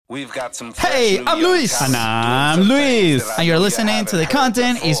We've got some Hey, I'm Luis. And I'm Luis. And you're listening to the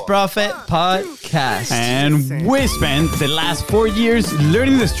Content is Profit podcast. And we spent the last 4 years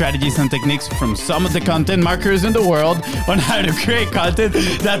learning the strategies and techniques from some of the content marketers in the world on how to create content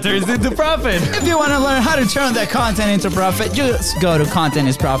that turns into profit. If you want to learn how to turn that content into profit, just go to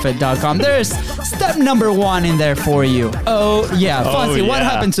contentisprofit.com. There's step number 1 in there for you. Oh, yeah. Fonzie, what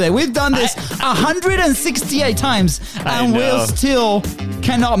happened today? We've done this 168 times, and we still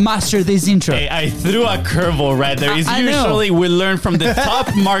cannot master this intro. Hey, I threw a curveball right there. It's usually we learn from the top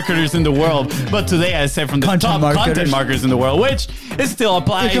marketers in the world, but today I said from the top content marketers in the world, which it still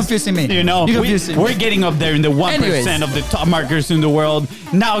applies. You're confusing me. You know, we're getting up there in the 1% of the top marketers in the world.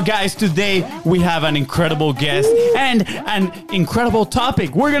 Now, guys, today we have an incredible guest and an incredible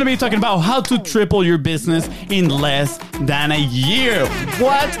topic. We're going to be talking about how to triple your business in less than a year.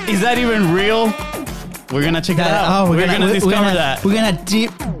 What? Is that even real? We're going to check that out. We're going to discover that. We're going to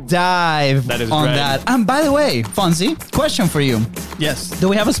deep dive on that. And by the way, Fonzie, question for you. Yes. Do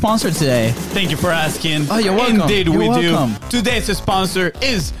we have a sponsor today? Thank you for asking. Oh, you're welcome. Indeed, we do. Today's sponsor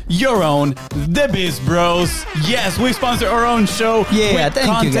is your own, The Biz Bros. Yes, we sponsor our own show with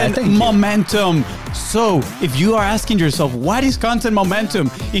Content Momentum. So, if you are asking yourself, what is Content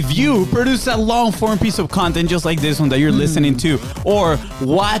Momentum? If you produce a long-form piece of content just like this one that you're listening to or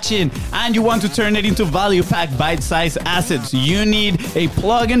watching, and you want to turn it into value-packed, bite-sized assets, you need a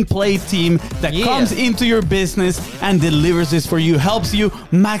plug-and-play team that comes into your business and delivers this for you, helps you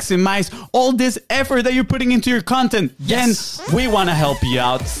maximize all this effort that you're putting into your content. Yes. Then we want to help you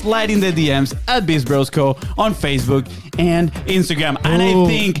out. Slide in the DMs at BizBrosCo on Facebook and Instagram. And I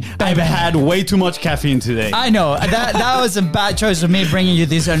think I've had way too much caffeine today. I know. That was a bad choice of me bringing you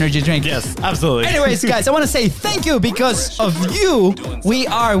this energy drink. Yes, absolutely. Anyways, guys, I want to say thank you. Because of you, we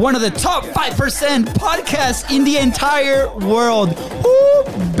are one of the top 5% podcasts in the entire world. Ooh,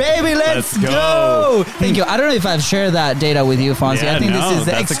 baby, let's go. Thank you. I don't know if I've shared that data with you, Fonzie. I think this is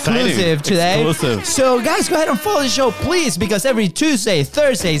exclusive today. Exclusive. So, guys, go ahead and follow the show, please, because every Tuesday,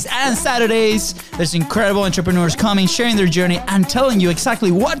 Thursdays, and Saturdays, there's incredible entrepreneurs coming, sharing their journey, and telling you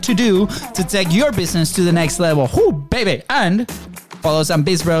exactly what to do to take your business to the next level. Whoo, baby. And follow us on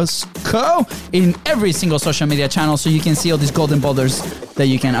BizBrosCo in every single social media channel so you can see all these golden boulders that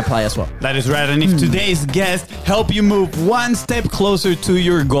you can apply as well. That is right. And if today's guest help you move one step closer to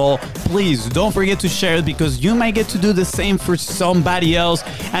your goal, please don't forget to share it because you might get to do the same for somebody else.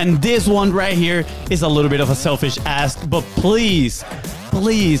 And this one right here is a little bit of a selfish ask, but please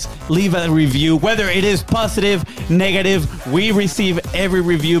leave a review, whether it is positive, negative. We receive every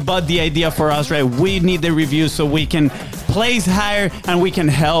review, but the idea for us, right, we need the review so we can place higher and we can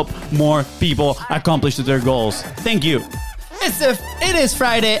help more people accomplish their goals. Thank you. It is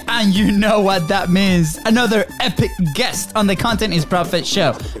Friday, and you know what that means. Another epic guest on the Content is Profit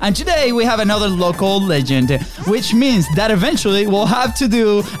show. And today we have another local legend, which means that eventually we'll have to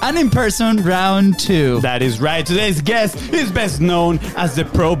do an in-person round 2. That is right. Today's guest is best known as the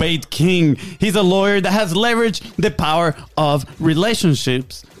Probate King. He's a lawyer that has leveraged the power of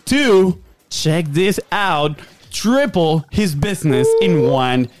relationships to, check this out, triple his business in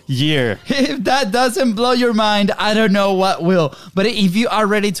 1 year. If that doesn't blow your mind, I don't know what will. But if you are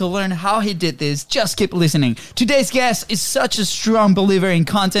ready to learn how he did this, just keep listening. Today's guest is such a strong believer in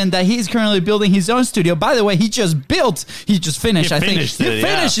content that he's currently building his own studio. By the way, he just finished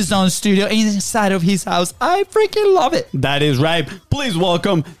his own studio inside of his house. I freaking love it. That is right. Please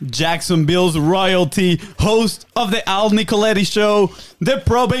welcome Jacksonville's royalty, host of the Al Nicoletti Show, the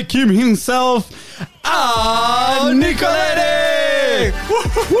Probate King himself, Al Nicoletti!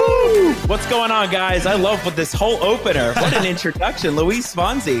 What's going on, guys? I love this whole opener. What an introduction, Luis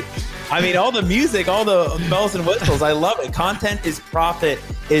Fonzi. I mean, all the music, all the bells and whistles. I love it. Content is profit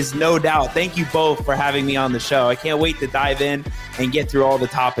is no doubt. Thank you both for having me on the show. I can't wait to dive in and get through all the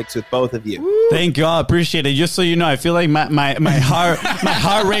topics with both of you. Thank you. I appreciate it. Just so you know, I feel like my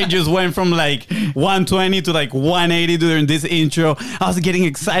heart rate just went from like 120 to like 180 during this intro. I was getting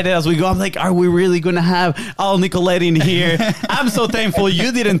excited as we go. I'm like, are we really going to have Al Nicoletti in here? I'm so thankful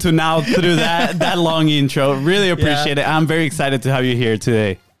you didn't tune out through that long intro. Really appreciate it. I'm very excited to have you here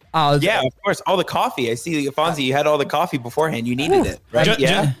today. Yeah, of course. All the coffee. I see, Fonzie, you had all the coffee beforehand. You needed it, right?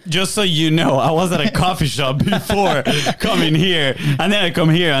 Just so you know, I was at a coffee shop before coming here. And then I come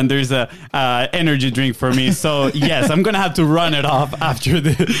here and there's a energy drink for me. So, yes, I'm going to have to run it off after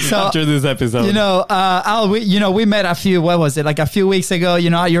this episode. You know, Al, we met a few weeks ago,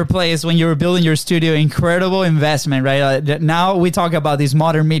 at your place when you were building your studio. Incredible investment, right? Now we talk about these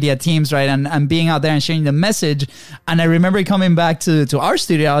modern media teams, right? And being out there and sharing the message. And I remember coming back to our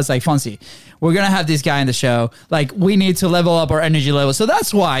studio. was like, Fonzie, we're going to have this guy in the show. Like, we need to level up our energy level. So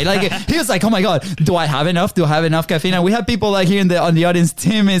that's why. Like, he was like, oh my God, do I have enough? Do I have enough caffeine? And we have people like here on the audience.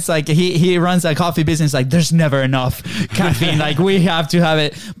 Tim is like, he runs a coffee business. Like, there's never enough caffeine. Like, we have to have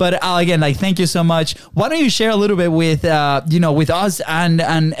it. But Al, again, like, thank you so much. Why don't you share a little bit with, with us and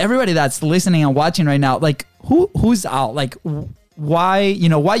everybody that's listening and watching right now? Like, who's Al? Like, why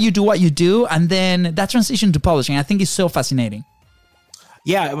you do what you do, and then that transition to publishing, I think is so fascinating.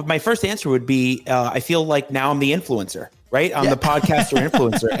 Yeah, my first answer would be, I feel like now I'm the influencer, right? I'm the podcaster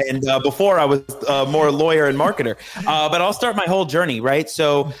influencer. And before I was more lawyer and marketer. But I'll start my whole journey, right?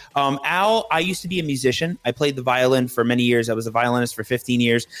 So Al, I used to be a musician. I played the violin for many years. I was a violinist for 15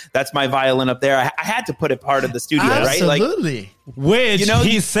 years. That's my violin up there. I had to put it part of the studio, right? Absolutely. Which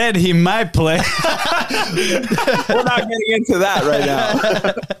he said he might play. We're not getting into that right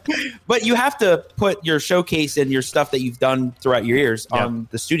now. But you have to put your showcase and your stuff that you've done throughout your years on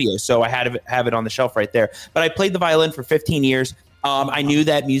the studio. So I had to have it on the shelf right there. But I played the violin for 15 years. I knew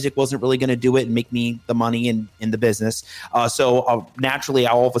that music wasn't really going to do it and make me the money in the business. So naturally,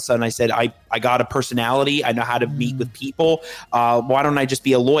 all of a sudden, I said, I got a personality. I know how to meet with people. Why don't I just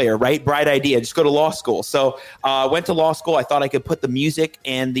be a lawyer, right? Bright idea. Just go to law school. So went to law school. I thought I could put the music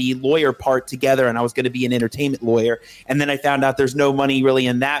and the lawyer part together, and I was going to be an entertainment lawyer. And then I found out there's no money really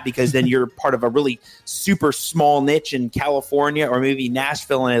in that, because then you're part of a really super small niche in California or maybe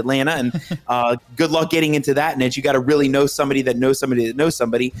Nashville and Atlanta. And good luck getting into that niche. You got to really know somebody that knows somebody that knows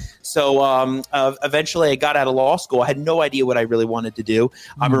somebody. So eventually I got out of law school. I had no idea what I really wanted to do.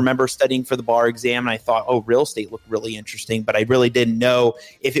 I remember studying for the bar exam, and I thought, real estate looked really interesting, but I really didn't know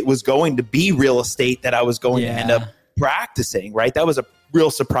if it was going to be real estate that I was going to end up practicing, right? That was a real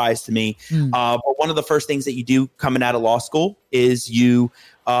surprise to me. But one of the first things that you do coming out of law school is you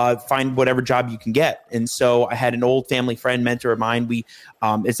find whatever job you can get. And so I had an old family friend, mentor of mine.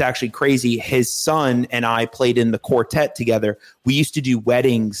 It's actually crazy. His son and I played in the quartet together. We used to do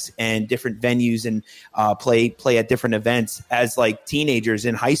weddings and different venues and play at different events as like teenagers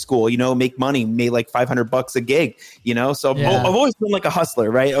in high school, make money, made like $500 a gig, So I've always been like a hustler,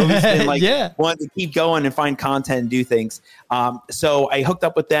 right? I've always been like wanting to keep going and find content and do things. So I hooked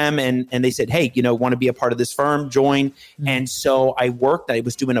up with them and they said, hey, want to be a part of this firm, join. And so I worked. I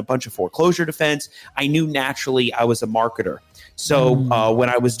was doing a bunch of foreclosure defense. I knew naturally I was a marketer. So when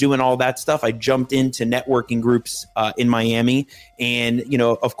I was doing all that stuff, I jumped into networking groups in Miami. And,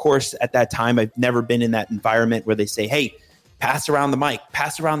 of course, at that time, I've never been in that environment where they say, hey, pass around the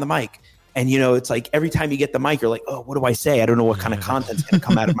mic. And, it's like every time you get the mic, you're like, oh, what do I say? I don't know what kind of content's going to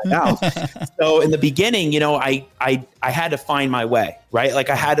come out of my mouth. So in the beginning, I had to find my way, right? Like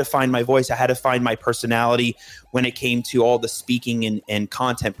I had to find my voice. I had to find my personality when it came to all the speaking and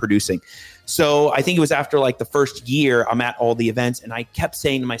content producing. So I think it was after like the first year I'm at all the events, and I kept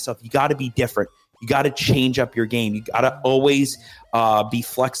saying to myself, you got to be different. You got to change up your game. You got to always be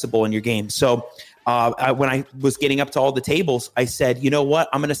flexible in your game. So when I was getting up to all the tables, I said, you know what?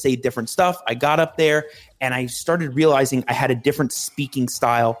 I'm going to say different stuff. I got up there and I started realizing I had a different speaking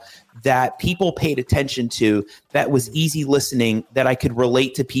style that people paid attention to, that was easy listening, that I could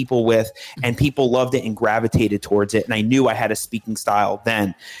relate to people with, and people loved it and gravitated towards it. And I knew I had a speaking style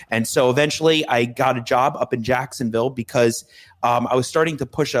then. And so eventually I got a job up in Jacksonville because I was starting to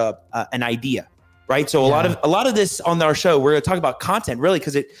push an idea. Right. So a lot of this on our show, we're going to talk about content really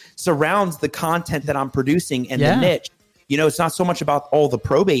because it surrounds the content that I'm producing and the niche. It's not so much about all the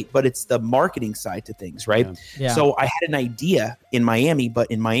probate, but it's the marketing side to things. Right. Yeah. So I had an idea in Miami,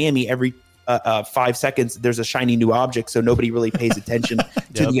 but in Miami, every 5 seconds, there's a shiny new object. So nobody really pays attention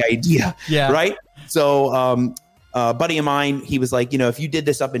to the idea. Yeah. Right. So a buddy of mine, he was like, if you did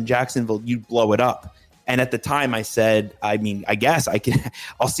this up in Jacksonville, you'd blow it up. And at the time I said, I guess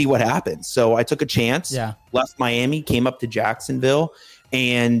I'll see what happens. So I took a chance, left Miami, came up to Jacksonville,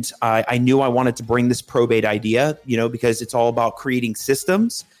 and I knew I wanted to bring this probate idea, because it's all about creating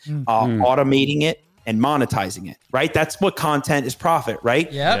systems, automating it and monetizing it, right? That's what content is profit, right?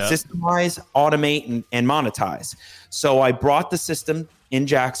 Systemize, automate, and monetize. So I brought the system in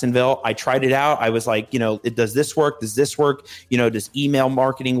Jacksonville. I tried it out. I was like, does this work? Does this work? Does email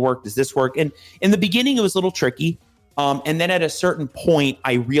marketing work? Does this work? And in the beginning, it was a little tricky. And then at a certain point,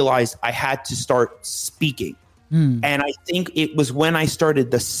 I realized I had to start speaking. And I think it was when I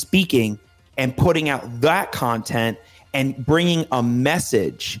started the speaking and putting out that content and bringing a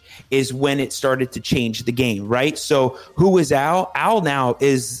message is when it started to change the game, right? So who is Al? Al now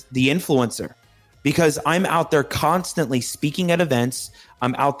is the influencer. because I'm out there constantly speaking at events.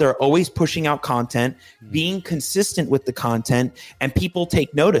 I'm out there always pushing out content, being consistent with the content, and people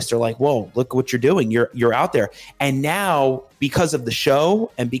take notice. They're like, whoa, look what you're doing. You're out there. And now, because of the show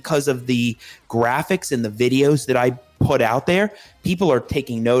and because of the graphics and the videos that I put out there, people are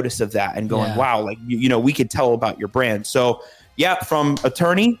taking notice of that and going, wow, like, we could tell about your brand. So yeah, from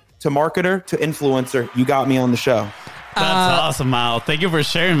attorney to marketer to influencer, you got me on the show. That's awesome, Al. Thank you for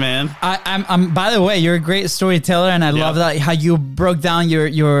sharing, man. I'm. By the way, you're a great storyteller, and I love that how you broke down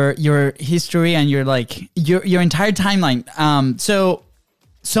your history and your entire timeline.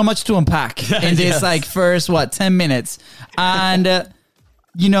 So much to unpack in this first 10 minutes, and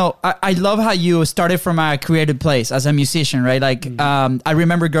I love how you started from a creative place as a musician, right? I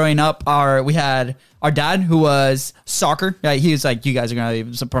remember growing up, we had our dad who was soccer. He was like, you guys are going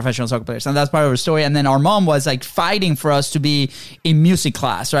to be some professional soccer players. And that's part of our story. And then our mom was like fighting for us to be in music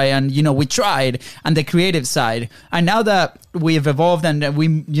class, right? And, we tried on the creative side. And now that we've evolved and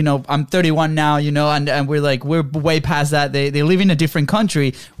I'm 31 now, and we're way past that. They live in a different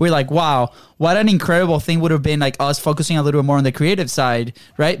country. We're like, wow, what an incredible thing would have been like us focusing a little bit more on the creative side,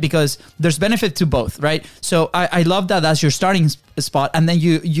 right? Because there's benefit to both, right? So I love that that's your starting spot. And then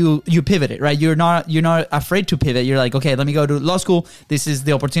you pivot it, right? You're not afraid to pivot. You're like, okay, let me go to law school. This is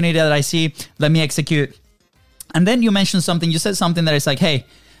the opportunity that I see. Let me execute. And then you mentioned something. You said something that is like, hey,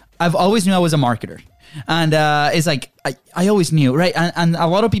 I've always knew I was a marketer. And it's like, I always knew, right? And a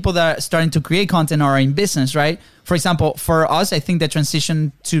lot of people that are starting to create content are in business, right? For example, for us, I think the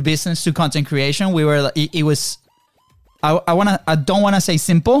transition to business to content creation, it was, I don't want to say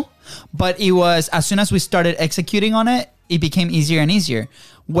simple, but it was, as soon as we started executing on it, it became easier and easier.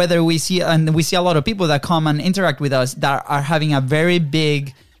 Whether we see a lot of people that come and interact with us that are having a very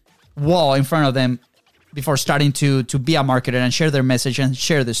big wall in front of them before starting to be a marketer and share their message and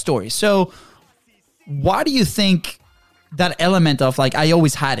share their story. So why do you think that element of like, I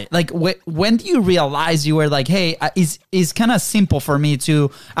always had it? Like, when do you realize you were like, hey, it's kind of simple for me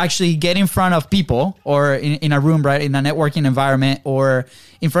to actually get in front of people or in a room, right? In a networking environment or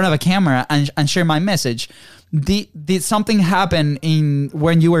in front of a camera and share my message? Did something happen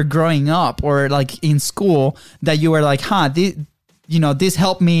when you were growing up or like in school that you were like, this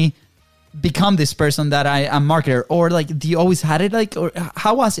helped me become this person that I am marketer? Or like, do you always had it? Like, or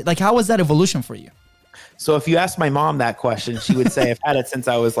how was it? Like, how was that evolution for you? So if you asked my mom that question, she would say I've had it since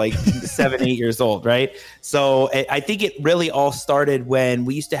I was like 7, 8 years old, right? So I think it really all started when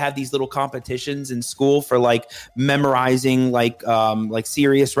we used to have these little competitions in school for like memorizing like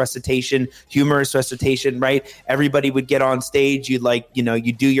serious recitation, humorous recitation, right? Everybody would get on stage, you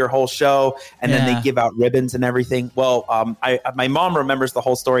do your whole show, and then they give out ribbons and everything. Well, my mom remembers the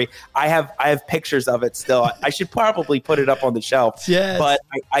whole story. I have pictures of it still. I should probably put it up on the shelf. Yes. But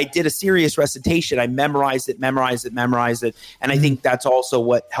I did a serious recitation. I memorized it. And I think that's also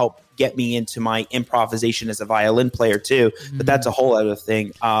what helped get me into my improvisation as a violin player too. But that's a whole other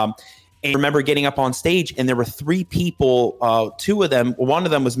thing. And I remember getting up on stage and there were 3 people, one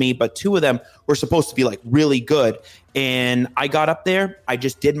of them was me, but 2 of them were supposed to be like really good. And I got up there, I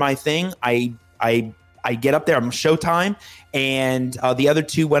just did my thing. I get up there, I'm showtime, and the other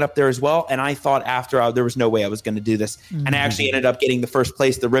 2 went up there as well. And I thought after there was no way I was going to do this. Mm-hmm. And I actually ended up getting the first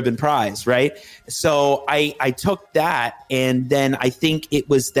place, the ribbon prize, right? So I took that, and then I think it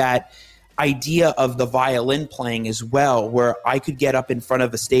was that idea of the violin playing as well, where I could get up in front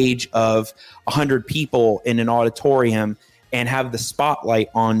of a stage of 100 people in an auditorium and have the spotlight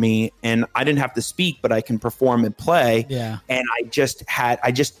on me. And I didn't have to speak, but I can perform and play. Yeah. And I just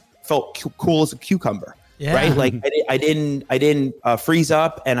felt cool as a cucumber, right? Like I didn't freeze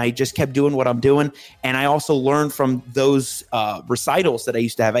up, and I just kept doing what I'm doing. And I also learned from those recitals that I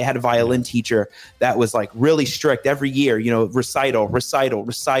used to have. I had a violin teacher that was like really strict every year,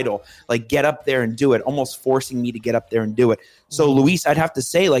 recital, like get up there and do it, almost forcing me to get up there and do it. So Luis, I'd have to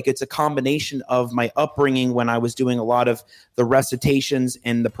say like it's a combination of my upbringing when I was doing a lot of the recitations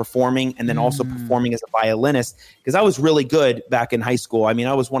and the performing, and then also performing as a violinist, because I was really good back in high school. I mean,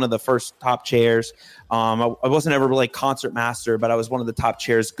 I was one of the first top chairs. I wasn't ever really concert master, but I was one of the top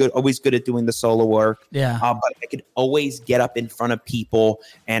chairs, always good at doing the solo work. Yeah. But I could always get up in front of people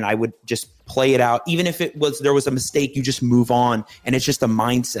and I would just play it out. Even if there was a mistake, you just move on, and it's just a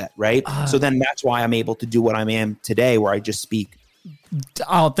mindset, right? So then that's why I'm able to do what I am today, where I just speak.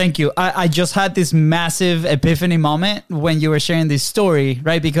 Oh, thank you. I just had this massive epiphany moment when you were sharing this story,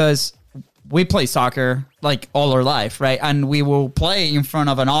 right? Because we play soccer like all our life, right? And we will play in front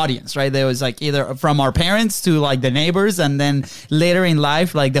of an audience, right? There was like either from our parents to like the neighbors, and then later in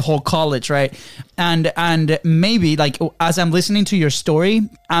life, like the whole college, right? And maybe like as I'm listening to your story,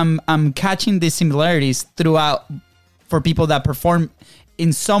 I'm catching these similarities throughout for people that perform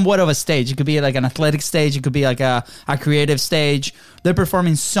in somewhat of a stage. It could be like an athletic stage. It could be like a creative stage. They're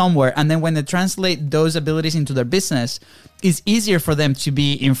performing somewhere. And then when they translate those abilities into their business, it's easier for them to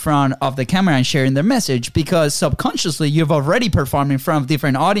be in front of the camera and sharing their message, because subconsciously you've already performed in front of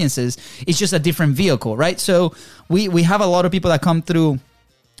different audiences. It's just a different vehicle, right? So we have a lot of people that come through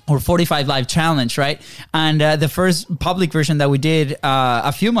or 45 Live Challenge, right? And the first public version that we did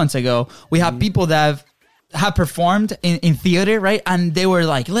a few months ago, we have people that have performed in theater, right? And they were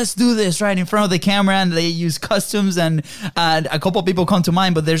like, let's do this, right? In front of the camera, and they use costumes, and a couple of people come to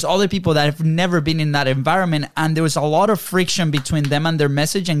mind, but there's other people that have never been in that environment, and there was a lot of friction between them and their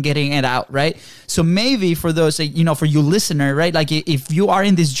message and getting it out, right? So maybe for those, for you listener, right? Like if you are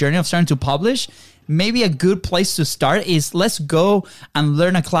in this journey of starting to publish, maybe a good place to start is let's go and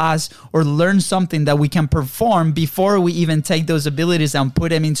learn a class or learn something that we can perform before we even take those abilities and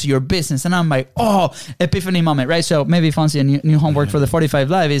put them into your business. And I'm like, oh, epiphany moment, right? So maybe Fonzie, a new homework for the 45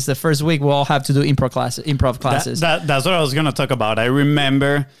 Live is the first week we'll all have to do improv classes. That's what I was going to talk about. I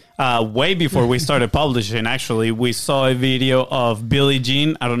remember way before we started publishing, actually, we saw a video of Billy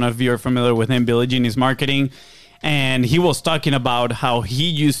Jean. I don't know if you're familiar with him. Billy Jean is marketing. And he was talking about how he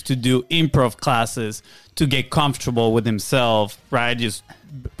used to do improv classes to get comfortable with himself, right? Just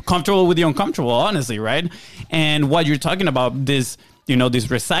comfortable with the uncomfortable, honestly, right? And what you're talking about, these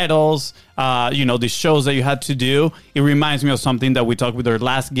recitals, these shows that you had to do, it reminds me of something that we talked with our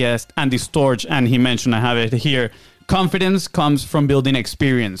last guest, Andy Storch, and he mentioned, I have it here, confidence comes from building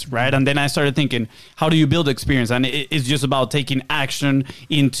experience, right? And then I started thinking, how do you build experience? And it's just about taking action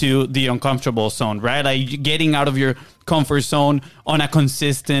into the uncomfortable zone, right? Like getting out of your comfort zone on a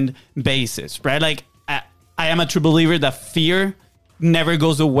consistent basis, right? Like I am a true believer that fear never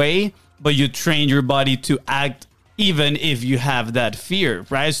goes away, but you train your body to act even if you have that fear,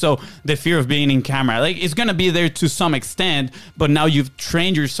 right? So the fear of being in camera, like it's going to be there to some extent, but now you've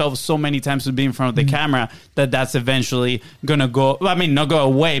trained yourself so many times to be in front of the camera that's eventually going to go, not go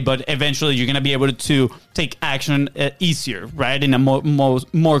away, but eventually you're going to be able to take action easier, right? In a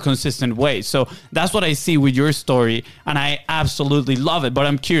more consistent way. So that's what I see with your story, and I absolutely love it. But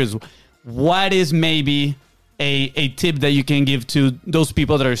I'm curious, what is maybe a tip that you can give to those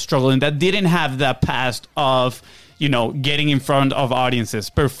people that are struggling, that didn't have that past of, getting in front of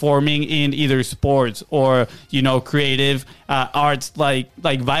audiences, performing in either sports or, creative arts like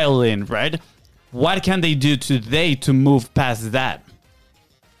violin, right? What can they do today to move past that?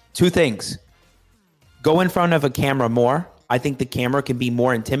 Two things. Go in front of a camera more. I think the camera can be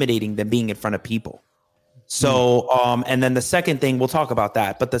more intimidating than being in front of people. So, and then the second thing, we'll talk about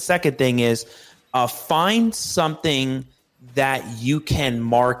that. But the second thing is find something that you can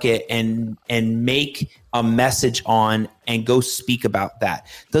market and make a message on and go speak about that.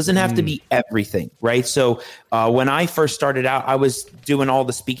 Doesn't have to be everything, right? So when I first started out, I was doing all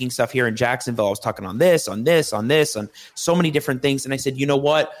the speaking stuff here in Jacksonville. I was talking on so many different things. And I said, you know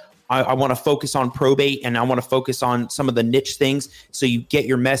what? I want to focus on probate, and I want to focus on some of the niche things. So you get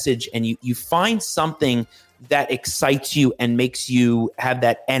your message and you find something that excites you and makes you have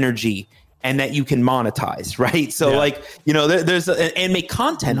that energy and that you can monetize, right? So there's and make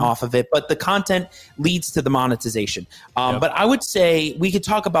content off of it, but the content leads to the monetization. But I would say we could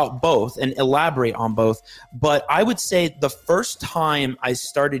talk about both and elaborate on both. But I would say the first time I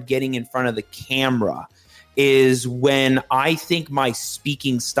started getting in front of the camera is when I think my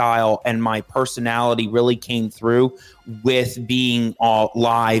speaking style and my personality really came through with being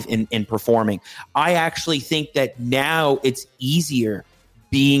live and performing. I actually think that now it's easier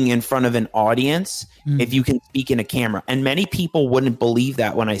being in front of an audience if you can speak in a camera. And many people wouldn't believe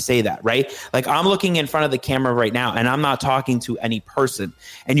that when I say that, right? Like I'm looking in front of the camera right now and I'm not talking to any person.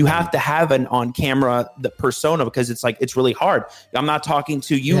 And you have to have an on camera the persona, because it's really hard. I'm not talking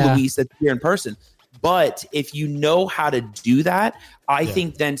to you, Luis, that's here in person. But if you know how to do that, I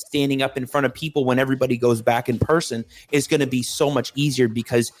think then standing up in front of people when everybody goes back in person is going to be so much easier,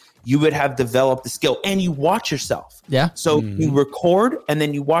 because you would have developed the skill and you watch yourself. Yeah. So you record and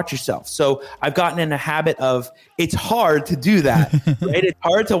then you watch yourself. So I've gotten in a habit of, it's hard to do that, right? It's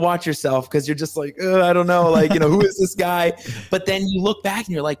hard to watch yourself because you're just like, I don't know, who is this guy? But then you look back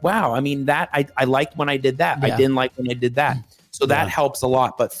and you're like, wow, that I liked when I did that. I didn't like when I did that. So that helps a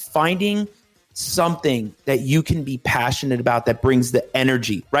lot. But finding something that you can be passionate about that brings the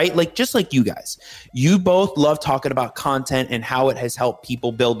energy, right? Like just like you guys, you both love talking about content and how it has helped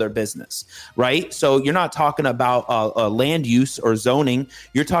people build their business, right? So you're not talking about land use or zoning.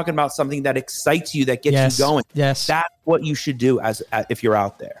 You're talking about something that excites you, that gets you going. Yes. That's what you should do if you're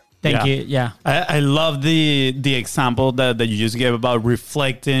out there. Thank you. Yeah. I love the example that you just gave about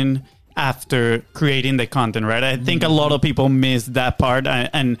reflecting after creating the content, right? I think a lot of people miss that part,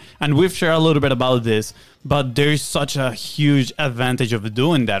 and we've shared a little bit about this, but there's such a huge advantage of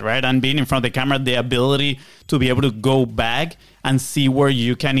doing that, right? And being in front of the camera, the ability to be able to go back and see where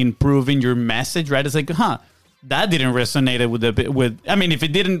you can improve in your message, right? It's like, that didn't resonate with I mean, if it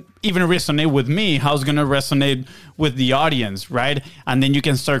didn't even resonate with me, how's it going to resonate with the audience, right? And then you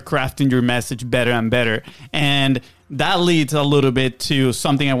can start crafting your message better and better. And that leads a little bit to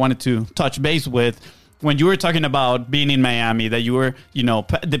something I wanted to touch base with. When you were talking about being in Miami, that you were,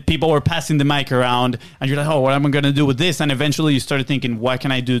 the people were passing the mic around and you're like, oh, what am I going to do with this? And eventually you started thinking, what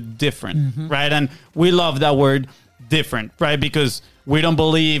can I do different, right? And we love that word different, right? Because we don't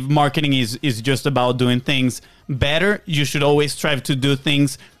believe marketing is just about doing things better. You should always strive to do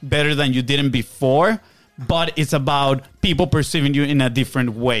things better than you didn't before, but it's about people perceiving you in a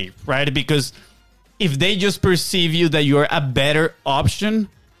different way, right? Because if they just perceive you that you're a better option,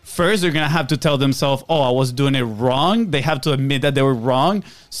 first they're going to have to tell themselves, oh, I was doing it wrong. They have to admit that they were wrong.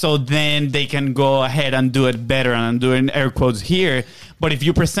 So then they can go ahead and do it better. And I'm doing air quotes here. But if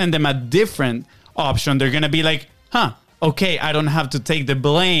you present them a different option, they're going to be like, okay, I don't have to take the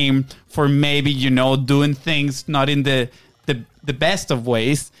blame for maybe, doing things not in the best of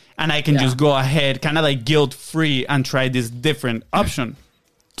ways. And I can just go ahead, kind of like guilt-free, and try this different option.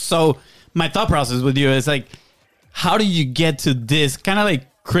 So my thought process with you is like, how do you get to this kind of like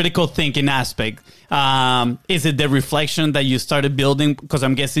critical thinking aspect? Is it the reflection that you started building? Because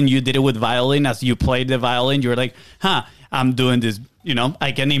I'm guessing you did it with violin. As you played the violin, you were like, I'm doing this,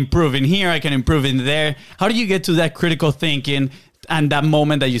 I can improve in here, I can improve in there. How do you get to that critical thinking and that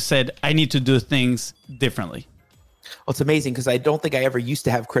moment that you said, I need to do things differently? Well, it's amazing because I don't think I ever used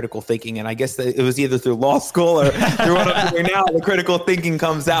to have critical thinking. And I guess that it was either through law school or through what I'm doing now. The critical thinking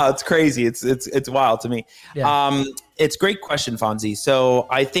comes out. It's crazy. It's wild to me. Yeah. It's a great question, Fonzie. So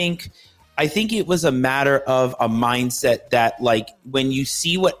I think it was a matter of a mindset that, like, when you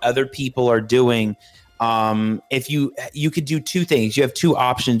see what other people are doing, if you could do two things. You have two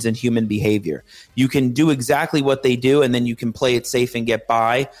options in human behavior. You can do exactly what they do and then you can play it safe and get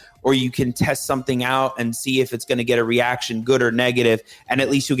by, or you can test something out and see if it's going to get a reaction, good or negative. And at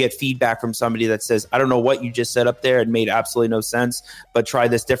least you'll get feedback from somebody that says, I don't know what you just said up there. It made absolutely no sense, but try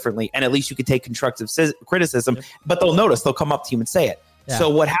this differently. And at least you can take constructive criticism, but they'll notice, they'll come up to you and say it. Yeah. So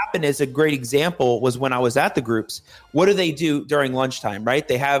what happened is, a great example was when I was at the groups. What do they do during lunchtime, right?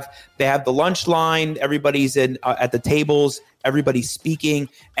 They have the lunch line. Everybody's in at the tables. Everybody's speaking.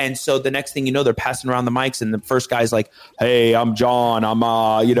 And so the next thing you know, they're passing around the mics. And the first guy's like, hey, I'm John. I'm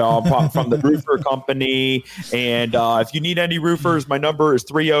from the roofer company. And if you need any roofers, my number is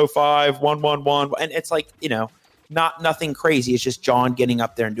 305-111. And it's like, nothing crazy. It's just John getting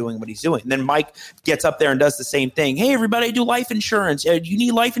up there and doing what he's doing. And then Mike gets up there and does the same thing. Hey, everybody, I do life insurance. Do you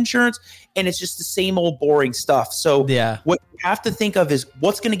need life insurance? And it's just the same old boring stuff. So what you have to think of is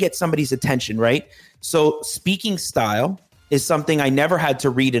what's going to get somebody's attention, right? So speaking style is something I never had to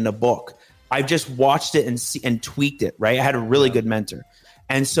read in a book. I've just watched it and tweaked it, right? I had a really good mentor.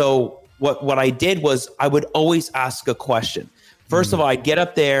 And so what I did was I would always ask a question. First of all, I'd get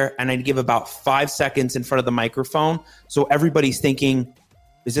up there and I'd give about 5 seconds in front of the microphone. So everybody's thinking,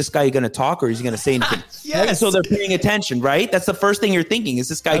 is this guy going to talk or is he going to say anything? Yes. Right? So they're paying attention, right? That's the first thing you're thinking. Is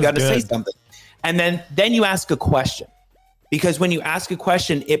this guy going to say something? And then you ask a question. Because when you ask a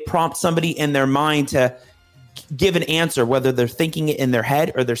question, it prompts somebody in their mind to give an answer, whether they're thinking it in their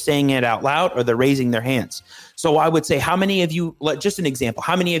head or they're saying it out loud or they're raising their hands. So I would say, how many of you, just an example,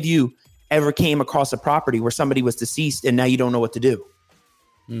 how many of you ever came across a property where somebody was deceased and now you don't know what to do?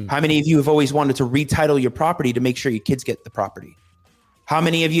 How many of you have always wanted to retitle your property to make sure your kids get the property? How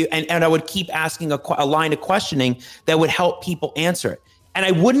many of you, and I would keep asking a line of questioning that would help people answer it. And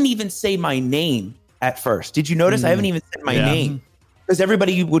I wouldn't even say my name at first. Did you notice? I haven't even said my name. Because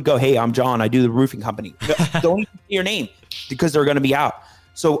everybody would go, hey, I'm John. I do the roofing company. Don't even say your name because they're going to be out.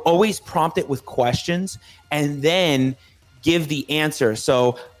 So always prompt it with questions and then give the answer.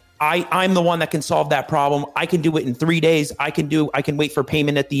 So I'm the one that can solve that problem. I can do it in 3 days. I can wait for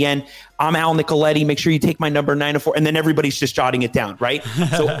payment at the end. I'm Al Nicoletti. Make sure you take my number 904. And then everybody's just jotting it down, right?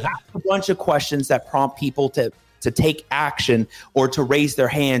 So ask a bunch of questions that prompt people to to take action or to raise their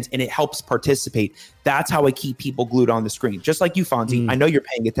hands, and it helps participate. That's how I keep people glued on the screen. Just like you, Fonzie. I know you're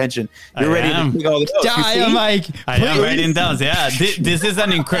paying attention. You're ready to take all the notes. I am writing down. Yeah, this is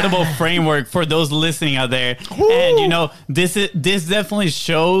an incredible framework for those listening out there. Ooh. And you know, this definitely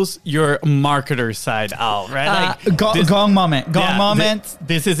shows your marketer side out, right? Gong moment.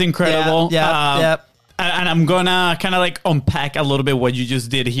 This is incredible. Yeah. And I'm gonna kind of like unpack a little bit what you just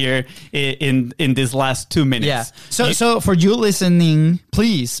did here in this last 2 minutes. Yeah. So for you listening,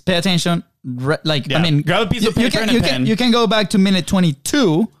 please pay attention. I mean, grab a piece of paper and a pen. You can go back to minute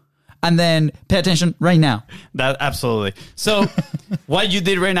 22 and then pay attention right now. That absolutely. So what you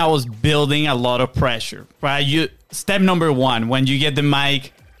did right now was building a lot of pressure, right? Step number 1, when you get the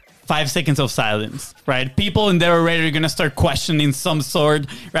mic, 5 seconds of silence, right? People in there already are going to start questioning some sort,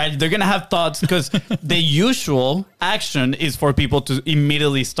 right? They're going to have thoughts because the usual action is for people to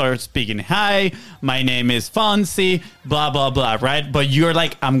immediately start speaking. Hi, my name is Fonzie, blah, blah, blah, right? But you're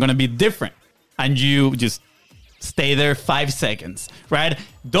like, I'm going to be different. And you just stay there 5 seconds, right?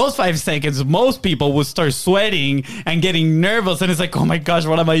 Those 5 seconds, most people would start sweating and getting nervous. And it's like, oh my gosh,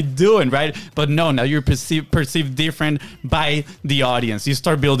 what am I doing, right? But no, now you're perceived different by the audience. You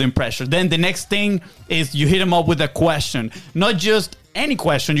start building pressure. Then the next thing is you hit them up with a question. Not just any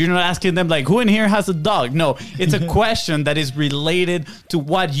question. You're not asking them like, who in here has a dog? No, it's a question that is related to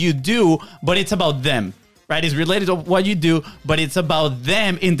what you do, but it's about them. Right? It's related to what you do, but it's about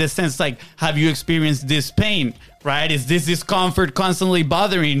them in the sense like, have you experienced this pain? Right? Is this discomfort constantly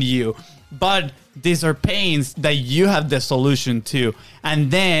bothering you? But these are pains that you have the solution to. And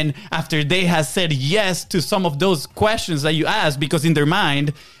then after they have said yes to some of those questions that you ask, because in their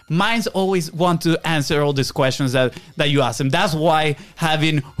minds always want to answer all these questions that you ask them. That's why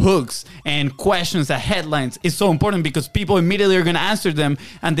having hooks and questions and headlines is so important, because people immediately are going to answer them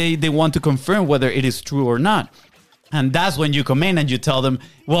and they want to confirm whether it is true or not. And that's when you come in and you tell them,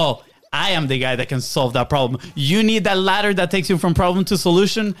 well, I am the guy that can solve that problem. You need that ladder that takes you from problem to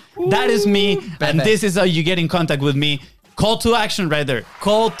solution. Ooh, that is me. And this is how you get in contact with me. Call to action right there.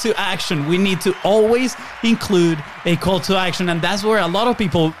 Call to action. We need to always include a call to action. And that's where a lot of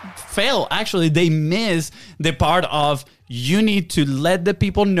people fail. Actually, they miss the part of you need to let the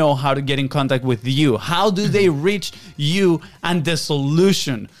people know how to get in contact with you. How do they reach you and the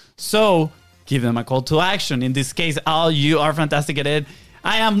solution? So give them a call to action. In this case, Al, you are fantastic at it.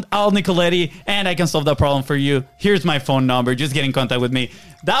 I am Al Nicoletti, and I can solve that problem for you. Here's my phone number. Just get in contact with me.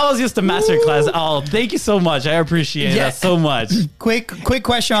 That was just a masterclass, Al. Thank you so much. I appreciate that so much. Quick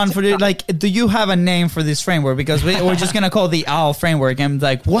question for the, like, do you have a name for this framework? Because we're just gonna call the Al framework. And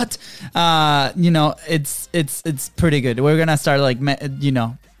like, what? It's pretty good. We're gonna start like,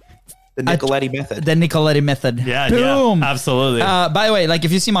 the Nicoletti method. The Nicoletti method. Yeah, boom. Yeah, absolutely. By the way, like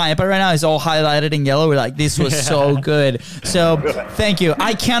if you see my iPad right now, it's all highlighted in yellow. We're like, this was so good. So thank you.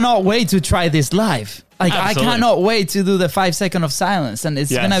 I cannot wait to try this live. Like absolutely. I cannot wait to do the 5 seconds of silence, and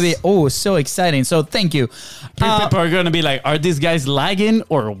it's gonna be so exciting. So thank you. People are gonna be like, are these guys lagging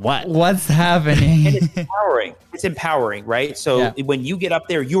or what? What's happening? And it's empowering. It's empowering, right? So when you get up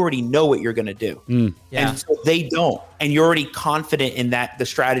there, you already know what you're gonna do, and so they don't, and you're already confident in that the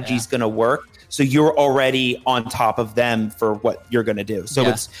strategy is gonna work. So you're already on top of them for what you're gonna do.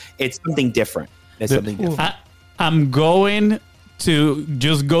 So it's something different. It's something different. I'm going to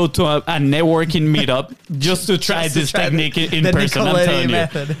just go to a networking meetup just to try this technique in person. I'm telling you.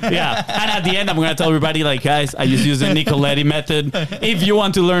 Yeah. And at the end, I'm going to tell everybody, like, guys, I just use the Nicoletti method. If you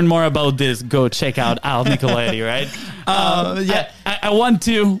want to learn more about this, go check out Al Nicoletti, right? I want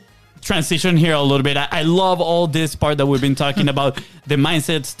to transition here a little bit. I love all this part that we've been talking about, the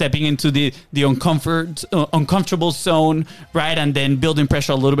mindset, stepping into the uncomfortable zone, right? And then building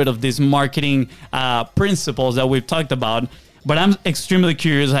pressure, a little bit of these marketing principles that we've talked about. But I'm extremely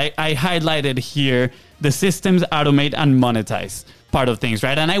curious. I highlighted here the systems, automate, and monetize part of things,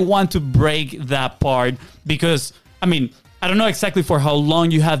 right? And I want to break that part because, I mean, I don't know exactly for how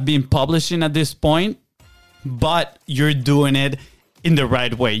long you have been publishing at this point, but you're doing it in the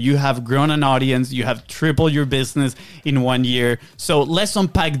right way. You have grown an audience. You have tripled your business in 1 year. So let's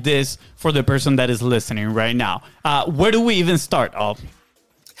unpack this for the person that is listening right now. Where do we even start, Al?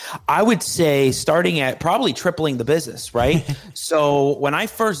 I would say starting at probably tripling the business, right? So when I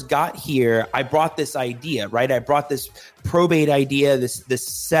first got here, I brought this idea, right? I brought this probate idea, this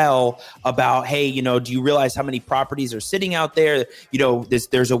sell about, hey, do you realize how many properties are sitting out there?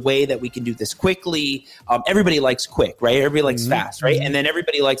 There's a way that we can do this quickly. Everybody likes quick, right? Everybody likes fast, right? And then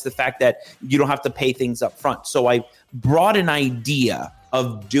everybody likes the fact that you don't have to pay things up front. So I brought an idea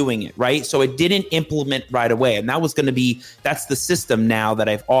of doing it, right? So it didn't implement right away. And that's the system now that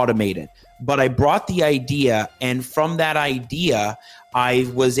I've automated. But I brought the idea, and from that idea, I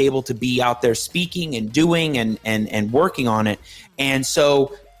was able to be out there speaking and doing and working on it. And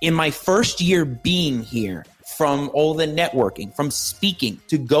so in my first year being here, from all the networking, from speaking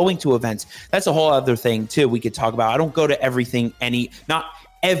to going to events, that's a whole other thing too we could talk about. I don't go to everything, not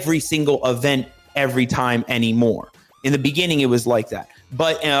every single event every time anymore. In the beginning, it was like that.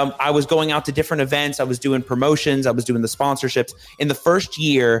 But I was going out to different events. I was doing promotions. I was doing the sponsorships. In the first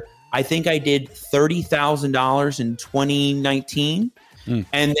year, I think I did $30,000 in 2019. And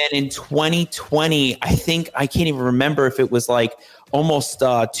then in 2020, I can't even remember if it was like almost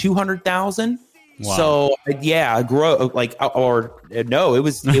 200,000. Wow. So I grow like, no, it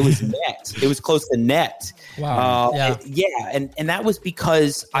was net. It was close to net. Wow. And that was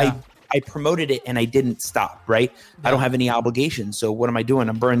because I promoted it and I didn't stop, right? Yeah. I don't have any obligations. So what am I doing?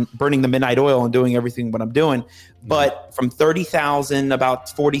 I'm burning the midnight oil and doing everything what I'm doing. But from 30,000, about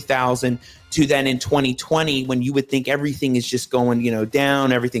 40,000 to then in 2020, when you would think everything is just going,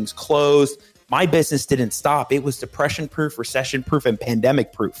 down, everything's closed. My business didn't stop. It was depression proof, recession proof, and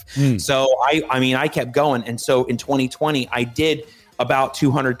pandemic proof. So I kept going. And so in 2020, I did about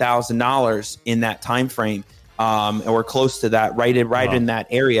 $200,000 in that time frame, or close to that, right in that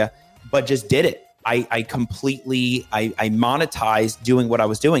area. But just did it. I monetized doing what I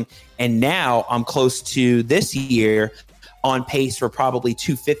was doing. And now I'm close to this year on pace for probably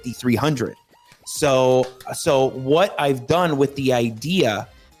 250, 300. So what I've done with the idea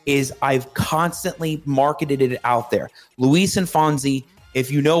is I've constantly marketed it out there. Luis and Fonzie,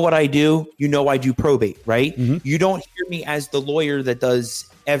 if you know what I do, I do probate, right? Mm-hmm. You don't hear me as the lawyer that does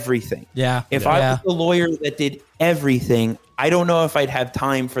everything. Yeah. If I was the lawyer that did everything, I don't know if I'd have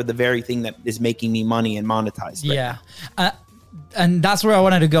time for the very thing that is making me money and monetized. Yeah. And that's where I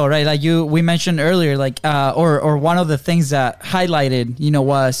wanted to go, right? Like we mentioned earlier, like, or one of the things that highlighted,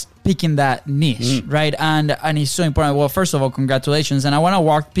 was picking that niche, right? And it's so important. Well, first of all, congratulations. And I want to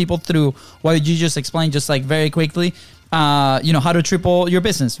walk people through what you just explained, just like very quickly, how to triple your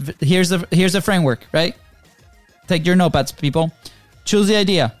business. Here's the framework, right? Take your notepads, people. Choose the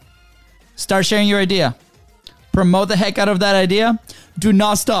idea. Start sharing your idea. Promote the heck out of that idea. Do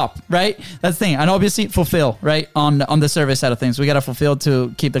not stop, right? That's the thing. And obviously fulfill, right? On the service side of things. We got to fulfill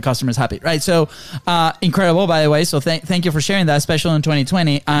to keep the customers happy, right? So incredible, by the way. So thank you for sharing that, especially in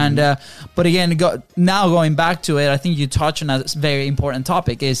 2020. And but again, going back to it, I think you touched on a very important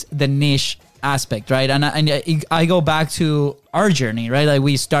topic, is the niche aspect, right? And I go back to our journey, right? Like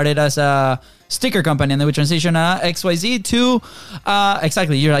we started as a sticker company, and then we transitioned XYZ to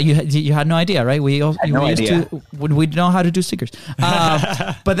exactly. You had no idea, right? We know how to do stickers,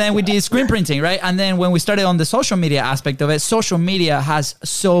 but then we did screen printing, right? And then when we started on the social media aspect of it, social media has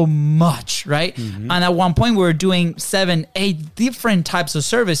so much, right? Mm-hmm. And at one point we were doing 7-8 different types of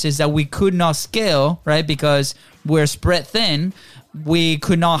services that we could not scale, right? Because we're spread thin. We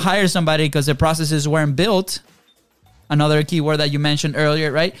could not hire somebody because the processes weren't built. Another keyword that you mentioned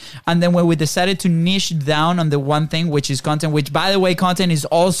earlier, right? And then when we decided to niche down on the one thing, which is content, which, by the way, content is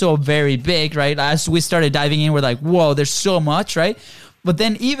also very big, right? As we started diving in, we're like, whoa, there's so much, right? But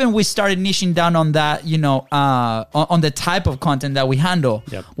then even we started niching down on that, on the type of content that we handle,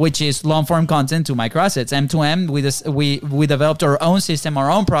 which is long-form content to microassets, M2M. We developed our own system,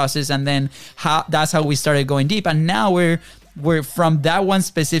 our own process, and then that's how we started going deep. And now we're from that one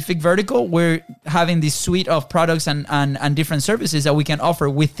specific vertical, we're having this suite of products and different services that we can offer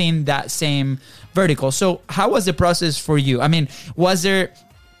within that same vertical. So how was the process for you? I mean, was it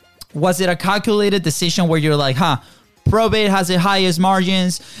a calculated decision where you're like, probate has the highest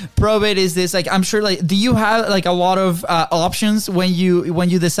margins, probate is this, like, I'm sure, like, do you have like a lot of options when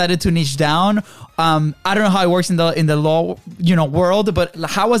you decided to niche down? I don't know how it works in the law, world, but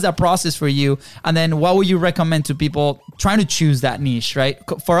how was that process for you? And then what would you recommend to people trying to choose that niche, right?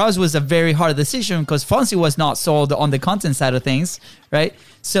 For us, it was a very hard decision because Fonzie was not sold on the content side of things, right?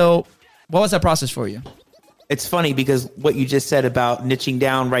 So what was that process for you? It's funny because what you just said about niching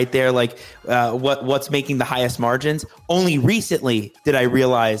down right there, like what's making the highest margins, only recently did I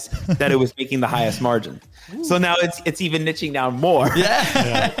realize that it was making the highest margins. So now it's even niching down more.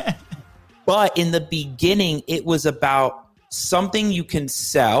 Yeah. But in the beginning, it was about something you can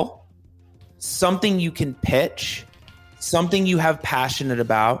sell, something you can pitch, something you have passionate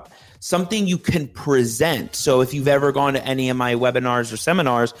about, something you can present. So if you've ever gone to any of my webinars or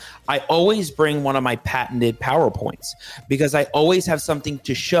seminars, I always bring one of my patented PowerPoints because I always have something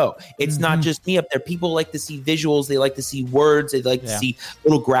to show. It's not just me up there. People like to see visuals. They like to see words. They like to see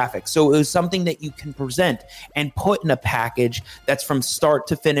little graphics. So it was something that you can present and put in a package that's from start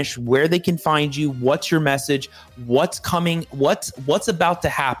to finish, where they can find you, what's your message, what's coming, what's about to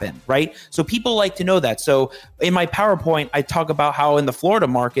happen, right? So people like to know that. So in my PowerPoint, I talk about how in the Florida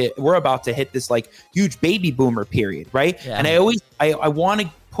market, we're about to hit this like huge baby boomer period, right? Yeah. And I want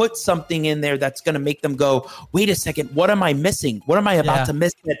to put something in there that's going to make them go, wait a second, what am I missing? What am I about to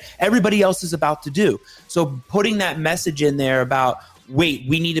miss that everybody else is about to do? So putting that message in there about, wait,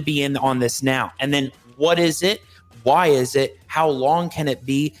 we need to be in on this now. And then what is it? Why is it? How long can it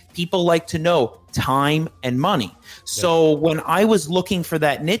be? People like to know time and money. So when I was looking for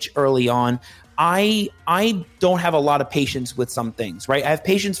that niche early on, I don't have a lot of patience with some things, right? I have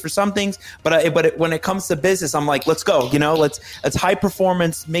patience for some things, but when it comes to business, I'm like, let's go, let's high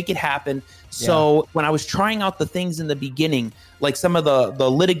performance, make it happen. So when I was trying out the things in the beginning, like some of the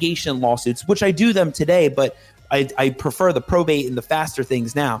litigation lawsuits, which I do them today, but I prefer the probate and the faster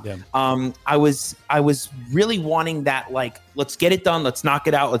things now. Yeah. I was really wanting that, like, let's get it done, let's knock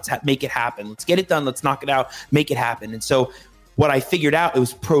it out, let's make it happen. Let's get it done, let's knock it out, make it happen. And so what I figured out, it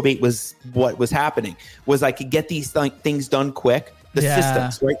was probate was what was happening, was I could get these things done quick. The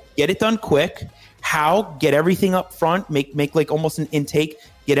systems, right? Get it done quick. How? Get everything up front, make like almost an intake,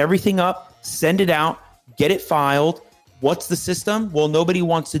 get everything up, send it out, get it filed. What's the system? Well, nobody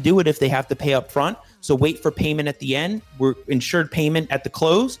wants to do it if they have to pay up front. So wait for payment at the end. We're insured payment at the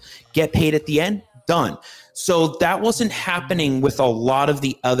close, get paid at the end, done. So that wasn't happening with a lot of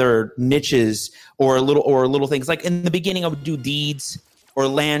the other niches or little things. Like in the beginning, I would do deeds or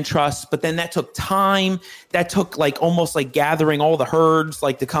land trusts, but then that took time. That took like almost like gathering all the herds,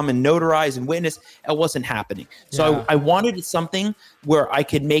 like to come and notarize and witness. It wasn't happening. So I wanted something where I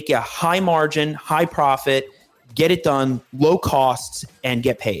could make a high margin, high profit, get it done, low costs, and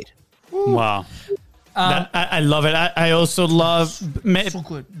get paid. Wow. I love it. I also love so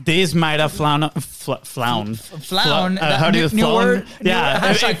this might have flown. How do you flown?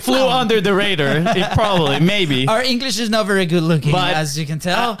 It flew under the radar. It probably, maybe. Our English is not very good looking, but as you can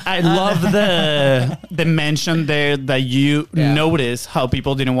tell. I love the mention there that you notice how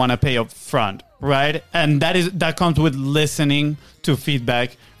people didn't want to pay up front, right? And that comes with listening to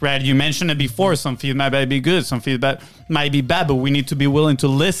feedback, right? You mentioned it before. Some feedback might be good, some feedback might be bad, but we need to be willing to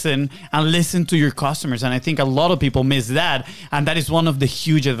listen to your customers. And I think a lot of people miss that. And that is one of the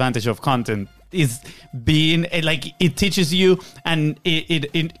huge advantage of content, is being like, it teaches you and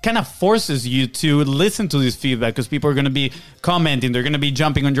it kind of forces you to listen to this feedback, because people are going to be commenting, they're going to be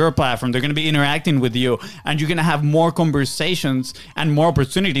jumping on your platform, they're going to be interacting with you, and you're going to have more conversations and more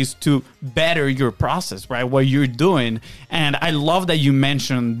opportunities to better your process, right? What you're doing. And I love that you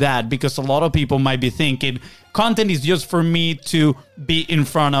mentioned that, because a lot of people might be thinking content is just for me to be in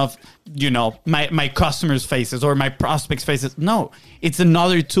front of, my customers' faces or my prospects' faces. No, it's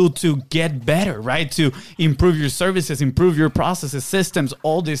another tool to get better, right? To improve your services, improve your processes, systems,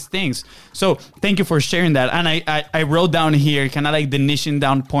 all these things. So thank you for sharing that. And I wrote down here kind of like the niching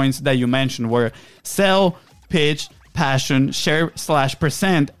down points that you mentioned, were sell, pitch, passion,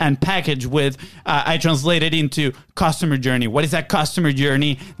 share/present, and package with, I translated into customer journey. What is that customer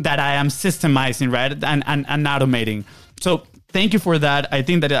journey that I am systemizing, right? And automating. So thank you for that. I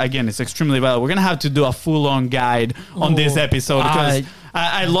think that, again, it's extremely valuable. We're going to have to do a full-on guide on this episode, because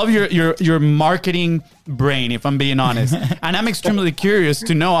I love your marketing brain, if I'm being honest. And I'm extremely curious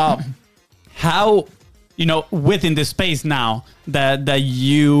to know how within the space now that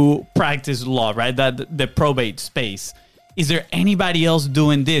you practice law, right? That the probate space, is there anybody else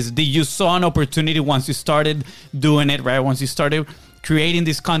doing this? Did you saw an opportunity once you started doing it, right? Once you started creating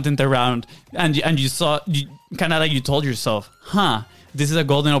this content around, and you saw, kind of like you told yourself, this is a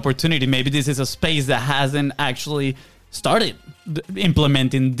golden opportunity. Maybe this is a space that hasn't actually started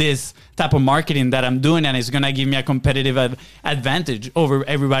implementing this type of marketing that I'm doing, and it's going to give me a competitive advantage over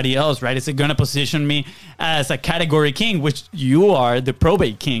everybody else, right? It's going to position me as a category king, which you are, the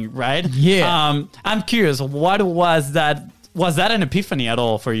probate king, right? Yeah. I'm curious, what was that? Was that an epiphany at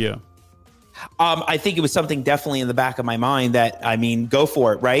all for you? I think it was something definitely in the back of my mind that, I mean, go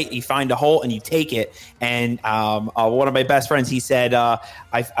for it, right? You find a hole and you take it. And one of my best friends, he said,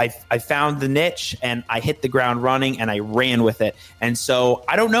 I found the niche and I hit the ground running and I ran with it. And so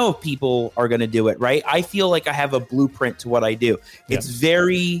I don't know if people are going to do it, right? I feel like I have a blueprint to what I do. Yeah. It's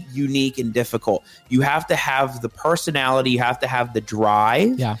very unique and difficult. You have to have the personality. You have to have the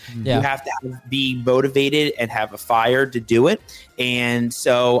drive. Yeah. You have to be motivated and have a fire to do it. And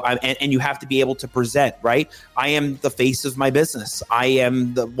so, and you have to be able to present, right? I am the face of my business. I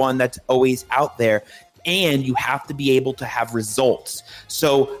am the one that's always out there. And you have to be able to have results.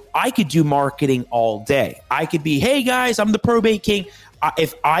 So I could do marketing all day. I could be, hey guys, I'm the probate king.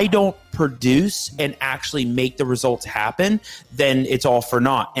 If I don't produce and actually make the results happen, then it's all for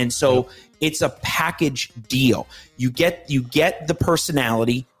naught. And so it's a package deal. You get the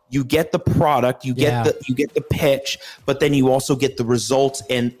personality, you get the product, you get the pitch, but then you also get the results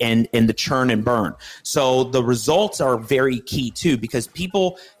and the churn and burn. So the results are very key too, because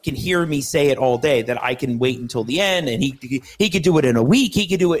people can hear me say it all day that I can wait until the end, and he could do it in a week, he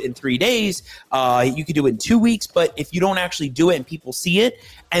could do it in 3 days, you could do it in 2 weeks. But if you don't actually do it and people see it,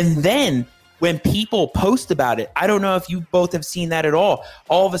 and then when people post about it, I don't know if you both have seen that at all.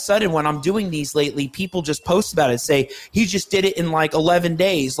 All of a sudden, when I'm doing these lately, people just post about it, say, he just did it in like 11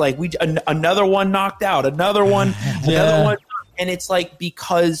 days. Like another one knocked out, another one. And it's like,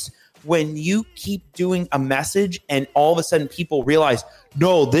 because when you keep doing a message and all of a sudden people realize,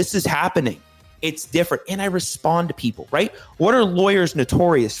 no, this is happening, it's different. And I respond to people, right? What are lawyers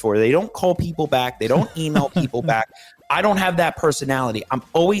notorious for? They don't call people back. They don't email people back. I don't have that personality. I'm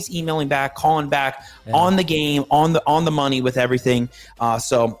always emailing back, calling back, on the game, on the money with everything.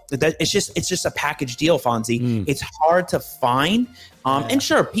 So that it's just a package deal, Fonzie. It's hard to find. And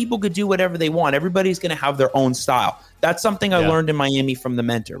sure, people could do whatever they want. Everybody's going to have their own style. That's something I learned in Miami from the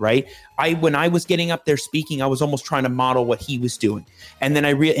mentor, right? When I was getting up there speaking, I was almost trying to model what he was doing. And then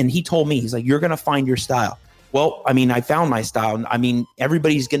and he told me, he's like, you're going to find your style. Well, I mean, I found my style. I mean,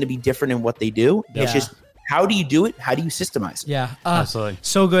 everybody's going to be different in what they do. Yeah. It's just, how do you do it? How do you systemize it? Yeah, absolutely.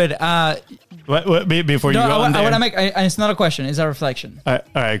 So good. Before you go on there, I want to make. it's not a question. It's a reflection. All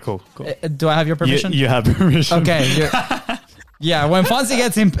right, cool. Do I have your permission? You have permission. Okay. Yeah, when Fonzie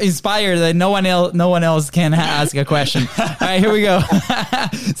gets inspired, that no one else can ask a question. All right, here we go.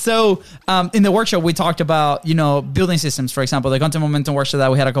 So in the workshop, we talked about, building systems, for example, the Content Momentum workshop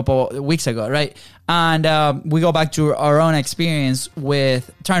that we had a couple weeks ago, right? And we go back to our own experience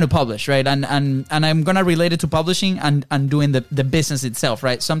with trying to publish, right? And I'm going to relate it to publishing and doing the business itself,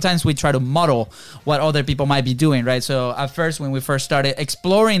 right? Sometimes we try to model what other people might be doing, right? So at first, when we first started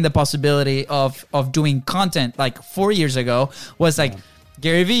exploring the possibility of doing content like 4 years ago, was like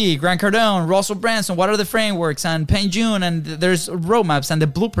Gary Vee, Grant Cardone, Russell Brunson, what are the frameworks, and Peng Joon, and there's roadmaps and the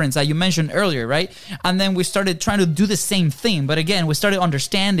blueprints that you mentioned earlier, right? And then we started trying to do the same thing. But again, we started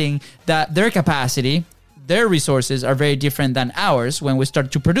understanding that their capacity, their resources are very different than ours when we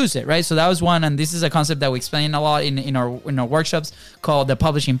start to produce it, right? So that was one, and this is a concept that we explain a lot in our workshops called the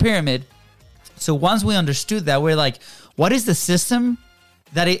publishing pyramid. So once we understood that, we're like, what is the system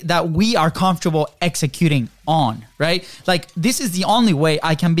that we are comfortable executing on, right? Like, this is the only way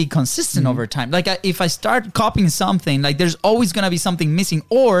I can be consistent over time. Like, if I start copying something, like, there's always going to be something missing,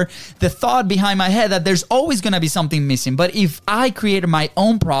 or the thought behind my head that there's always going to be something missing. But if I create my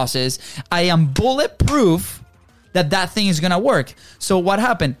own process, I am bulletproof that thing is going to work. So what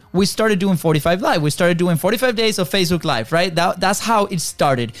happened? We started doing 45 Live. We started doing 45 days of Facebook Live, right? That's how it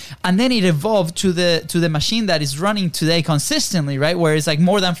started. And then it evolved to the machine that is running today consistently, right? Where it's like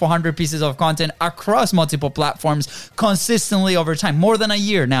more than 400 pieces of content across multiple platforms consistently over time, more than a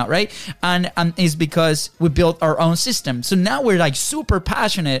year now, right? And it's because we built our own system. So now we're like super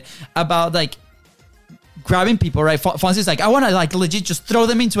passionate about like grabbing people, right? Fonzie's like, I want to like legit just throw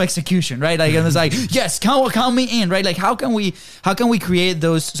them into execution, right? Like, and it's like, yes, count me in, right? Like, how can we create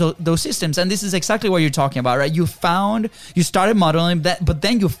those systems? And this is exactly what you're talking about, right? You started modeling that, but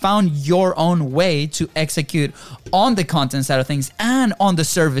then you found your own way to execute on the content side of things and on the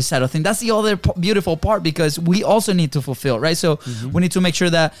service side of things. That's the other beautiful part, because we also need to fulfill, right? So we need to make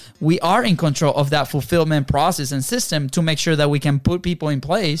sure that we are in control of that fulfillment process and system to make sure that we can put people in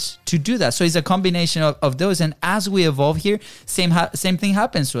place to do that. So it's a combination of those. And as we evolve here, same thing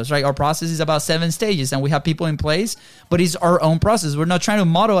happens to us, right? Our process is about 7 stages and we have people in place, but it's our own process. We're not trying to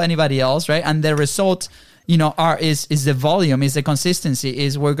model anybody else, right? And the result, is the volume, is the consistency,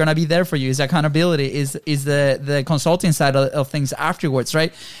 is we're going to be there for you, is accountability, is the consulting side of things afterwards,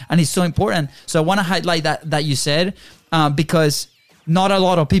 right? And it's so important. So I want to highlight that you said, because not a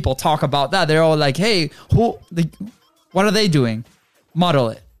lot of people talk about that. They're all like, hey, what are they doing? Model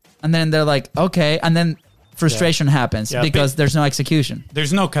it. And then they're like, okay. And then frustration happens because there's no execution.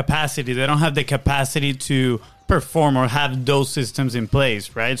 There's no capacity. They don't have the capacity to perform or have those systems in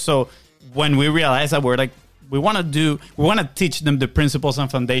place, right? So when we realize that we want to teach them the principles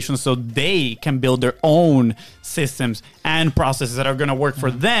and foundations so they can build their own systems and processes that are going to work for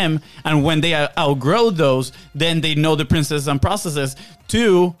them. And when they outgrow those, then they know the principles and processes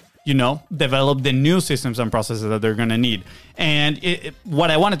to, develop the new systems and processes that they're going to need. And what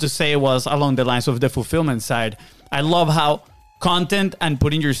I wanted to say was along the lines of the fulfillment side. I love how content and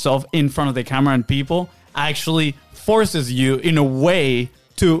putting yourself in front of the camera and people actually forces you in a way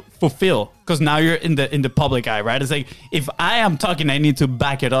to fulfill, because now you're in the public eye, right? It's like, if I am talking, I need to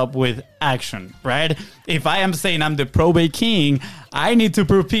back it up with action, right? If I am saying I'm the probate king, I need to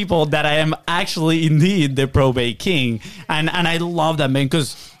prove people that I am actually indeed the probate king. And I love that, man,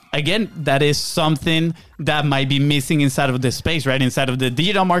 because again, that is something that might be missing inside of the space, right? Inside of the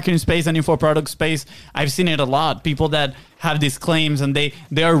digital marketing space and info product space. I've seen it a lot. People that have these claims and they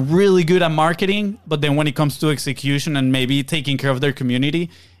are really good at marketing, but then when it comes to execution and maybe taking care of their community,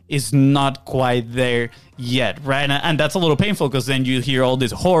 is not quite there yet, right? And that's a little painful, because then you hear all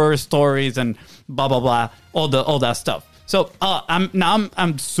these horror stories and blah, blah, blah, all that stuff. So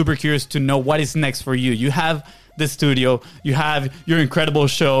I'm super curious to know what is next for you. You have the studio, you have your incredible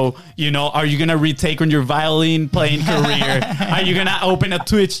show, are you gonna retake on your violin playing career? Are you gonna open a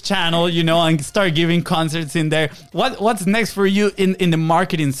Twitch channel, and start giving concerts in there? What's next for you in the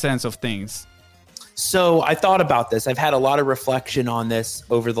marketing sense of things? So I thought about this. I've had a lot of reflection on this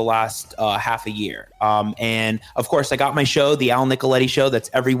over the last half a year. And of course, I got my show, the Al Nicoletti Show, that's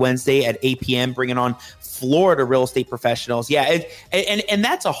every Wednesday at 8 p.m., bringing on Florida real estate professionals. Yeah. And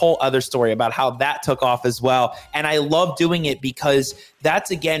that's a whole other story about how that took off as well. And I love doing it because that's,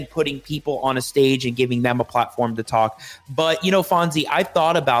 again, putting people on a stage and giving them a platform to talk. But, Fonzie, I've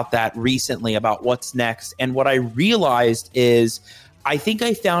thought about that recently, about what's next. And what I realized is I think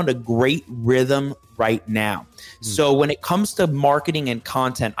I found a great rhythm right now. So when it comes to marketing and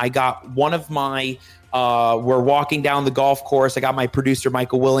content, I got one of my we're walking down the golf course. I got my producer,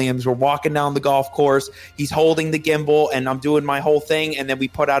 Michael Williams. We're walking down the golf course. He's holding the gimbal and I'm doing my whole thing. And then we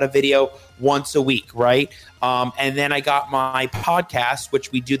put out a video once a week, right? And then I got my podcast,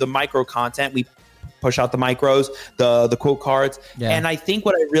 which we do the micro content. We push out the micros, the quote cards. Yeah. And I think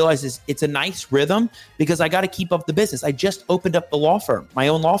what I realized is it's a nice rhythm because I got to keep up the business. I just opened up the law firm, my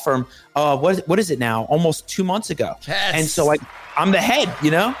own law firm. What is it now? Almost 2 months ago. Yes. And so I'm the head,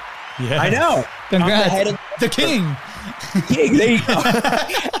 Yeah. I know. Congrats. I'm the head of the king. King, there you go.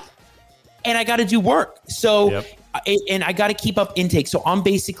 And I got to do work. So, and I got to keep up intake. So I'm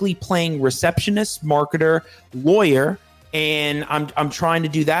basically playing receptionist, marketer, lawyer, and I'm trying to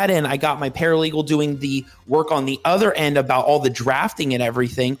do that. And I got my paralegal doing the work on the other end about all the drafting and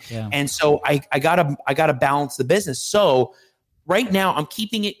everything. Yeah. And so I gotta balance the business. So right now I'm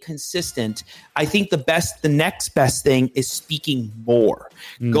keeping it consistent. I think the next best thing is speaking more,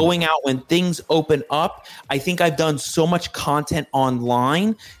 going out when things open up. I think I've done so much content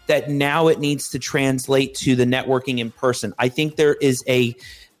online that now it needs to translate to the networking in person. I think there is a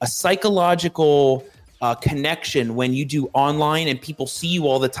psychological connection when you do online and people see you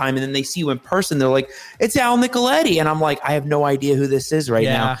all the time and then they see you in person. They're like, it's Al Nicoletti. And I'm like, I have no idea who this is right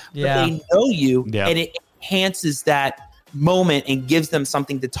now. But they know you and it enhances that moment and gives them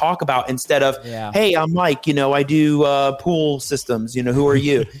something to talk about instead of, hey, I'm Mike, I do pool systems, who are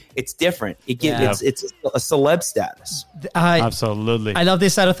you? It's different. It gives it's a celeb status. Absolutely. I love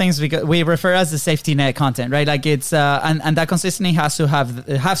this side of things because we refer as the safety net content, right? Like it's and that consistency has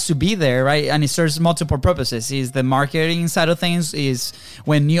to be there, right? And it serves multiple purposes. Is the marketing side of things, is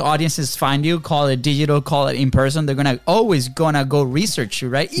when new audiences find you, call it digital, call it in person, they're always gonna go research you,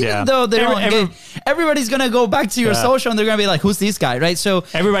 right? Even though they everybody's gonna go back to your social and they're gonna be like, who's this guy, right? So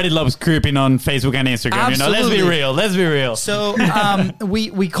everybody loves creeping on Facebook and Instagram. Absolutely. Let's be real. So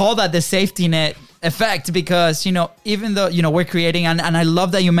we call that the safety net effect because even though we're creating and I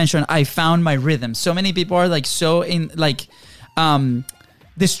love that you mentioned I found my rhythm. So many people are like so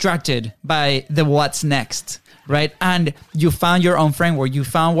distracted by the what's next, right? And you found your own framework. You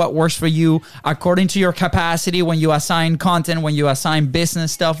found what works for you according to your capacity. When you assign content, when you assign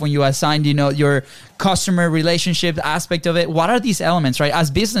business stuff, when you assign your customer relationship aspect of it, what are these elements, right? As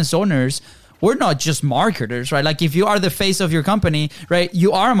business owners, we're not just marketers, right? Like if you are the face of your company, right,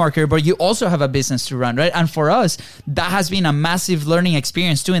 you are a marketer, but you also have a business to run, right? And for us, that has been a massive learning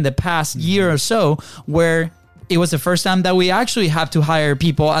experience too in the past year or so, where it was the first time that we actually have to hire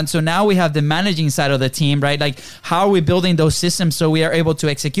people. And so now we have the managing side of the team, right? Like, how are we building those systems so we are able to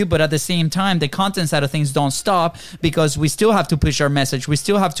execute? But at the same time, the content side of things don't stop, because we still have to push our message. We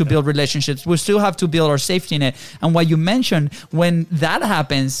still have to build relationships. We still have to build our safety net. And what you mentioned, when that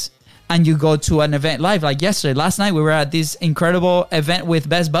happens, and you go to an event live, like yesterday, last night, we were at this incredible event with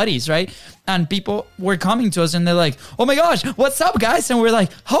Best Buddies, right? And people were coming to us and they're like, "Oh my gosh, what's up, guys?" And we're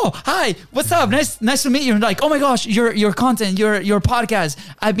like, "Oh, hi, what's up? Nice to meet you." And like, "Oh my gosh, your content, your podcast,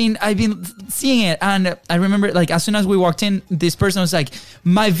 I've been seeing it." And I remember, like, as soon as we walked in, this person was like,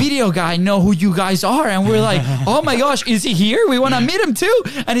 "My video guy know who you guys are." And we're like, "Oh my gosh, is he here? We want to meet him too."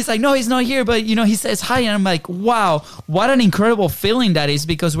 And he's like, "No, he's not here, but he says hi." And I'm like, wow, what an incredible feeling that is,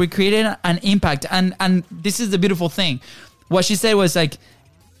 because we created an impact. And this is the beautiful thing. What she said was like,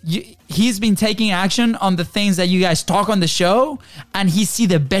 he's been taking action on the things that you guys talk on the show, and he see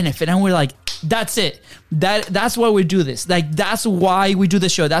the benefit. And we're like, that's it. That's why we do this. Like, that's why we do the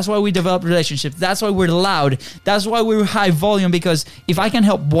show. That's why we develop relationships. That's why we're loud. That's why we're high volume, because if I can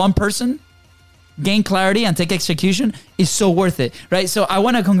help one person gain clarity and take execution, is so worth it, right? So I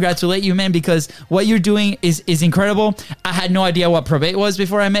want to congratulate you, man, because what you're doing is incredible. I had no idea what Probate was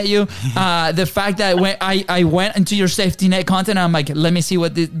before I met you. The fact that when I went into your safety net content, I'm like, let me see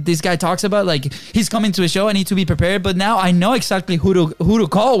what this guy talks about. Like, he's coming to a show, I need to be prepared. But now I know exactly who to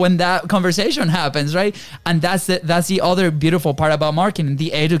call when that conversation happens, right? And that's the other beautiful part about marketing,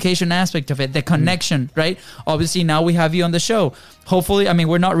 the education aspect of it, the connection, right? Obviously, now we have you on the show. Hopefully, I mean,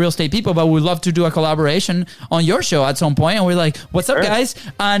 we're not real estate people, but we'd love to do a collaboration on your show at some point. And we're like, "What's up, guys?"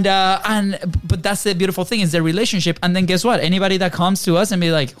 But that's the beautiful thing, is the relationship. And then guess what? Anybody that comes to us and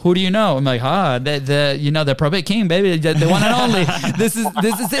be like, "Who do you know?" I'm like, the Probate King, baby, the one and only. This is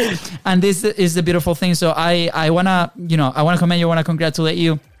it. And this is the beautiful thing. So I wanna commend you. I wanna congratulate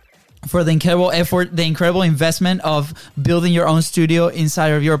you for the incredible effort, the incredible investment of building your own studio inside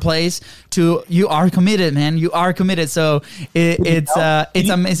of your place. You are committed, man. You are committed. So it's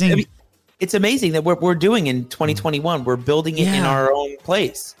amazing. It's amazing that we're doing in 2021. We're building it in our own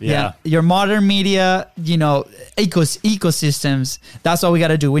place. Yeah. Your modern media, ecosystems. That's what we got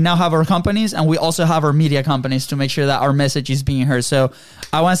to do. We now have our companies, and we also have our media companies to make sure that our message is being heard. So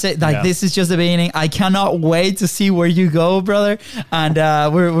I want to say, this is just the beginning. I cannot wait to see where you go, brother. And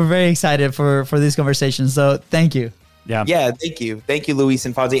we're very excited for this conversation. So thank you. Yeah. Thank you, Luis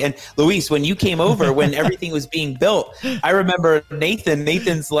and Fonzie. And Luis, when you came over, when everything was being built, I remember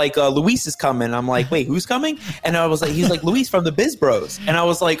Nathan's like, "Luis is coming." I'm like, "Wait, who's coming?" And I was like, he's like, "Luis from the Biz Bros." And I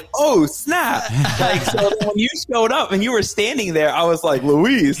was like, "Oh, snap." Like, so when you showed up and you were standing there, I was like,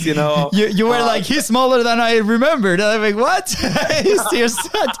 "Luis, you were like, he's smaller than I remembered." And I'm like, "What?" You're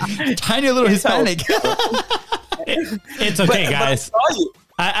such tiny little Hispanic. It's okay, guys.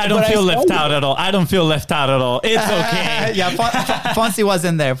 I don't feel left out at all. I don't feel left out at all. It's okay. Fonzie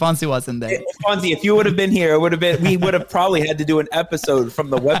wasn't there. Fonzie, if you would have been here, we would have probably had to do an episode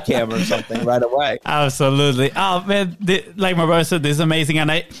from the webcam or something right away. Absolutely. Oh man, like my brother said, this is amazing.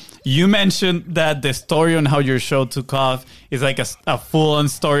 And you mentioned that the story on how your show took off is like a full-on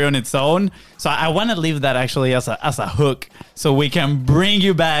story on its own. So I want to leave that actually as a hook, so we can bring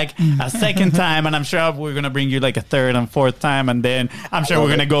you back a second time, and I'm sure we're gonna bring you like a third and fourth time, and then I'm sure we're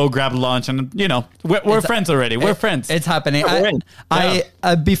gonna go grab lunch, and we're friends already. We're friends. It's happening. Right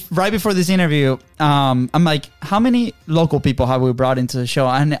before this interview, I'm like, how many local people have we brought into the show?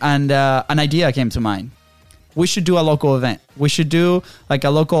 And an idea came to mind. We should do a local event. We should do like a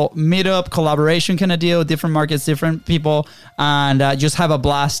local meetup, collaboration kind of deal, different markets, different people, and just have a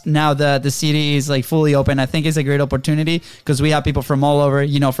blast. Now the city is like fully open. I think it's a great opportunity because we have people from all over,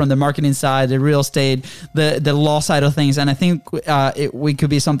 from the marketing side, the real estate, the law side of things. And I think we could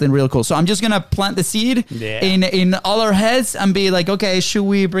be something real cool. So I'm just going to plant the seed in all our heads and be like, okay, should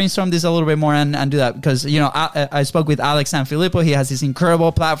we brainstorm this a little bit more and do that? Because, I spoke with Alex Sanfilippo. He has this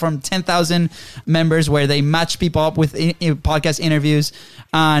incredible platform, 10,000 members where they match people up with podcast interviews.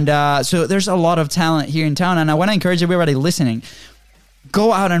 And so there's a lot of talent here in town. And I want to encourage everybody listening,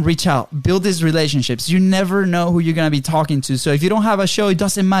 go out and reach out, build these relationships. You never know who you're going to be talking to. So if you don't have a show, it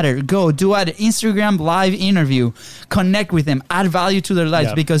doesn't matter. Go do an Instagram live interview, connect with them, add value to their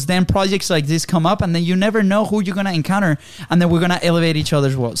lives, because then projects like this come up and then you never know who you're going to encounter, and then we're going to elevate each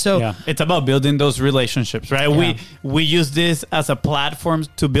other's world. So it's about building those relationships, right? Yeah. We use this as a platform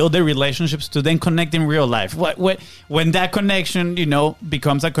to build the relationships to then connect in real life. When that connection,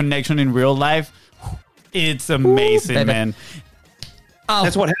 becomes a connection in real life, it's amazing, man.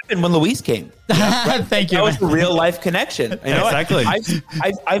 That's what happened when Luis came. Right? Thank you. That was the real life connection. You know, exactly.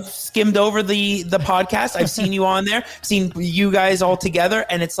 I've skimmed over the podcast. I've seen you on there, seen you guys all together,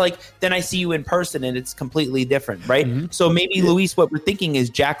 and it's like then I see you in person, and it's completely different, right? Mm-hmm. So maybe Luis, what we're thinking is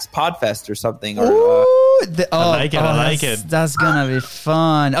Jack's Podfest or something. Or, I like it. That's gonna be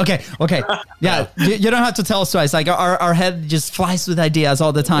fun. Okay. Yeah, you don't have to tell us twice. Like our head just flies with ideas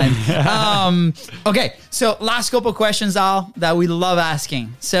all the time. Okay, so last couple questions, Al, that we love asking.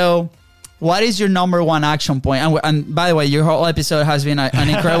 So, what is your number one action point? And by the way, your whole episode has been an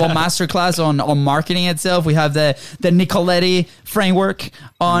incredible masterclass on marketing itself. We have the Nicoletti framework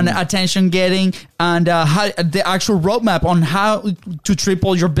on attention getting and how the actual roadmap on how to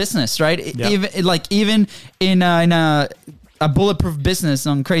triple your business, right? Yep. Even in a bulletproof business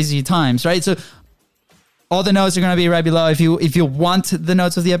on crazy times, right? So all the notes are going to be right below. If you want the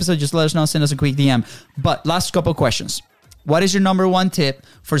notes of the episode, just let us know. Send us a quick DM. But last couple questions. What is your number one tip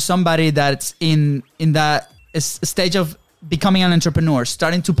for somebody that's in that stage of becoming an entrepreneur,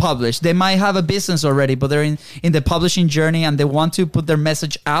 starting to publish? They might have a business already, but they're in the publishing journey and they want to put their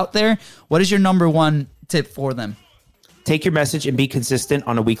message out there. What is your number one tip for them? Take your message and be consistent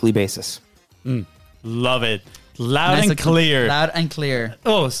on a weekly basis. Love it. Loud and clear. Loud and clear.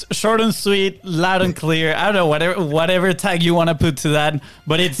 Oh, short and sweet, loud and clear. I don't know, whatever tag you want to put to that,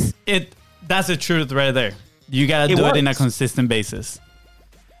 but that's the truth right there. You got to do it in a consistent basis.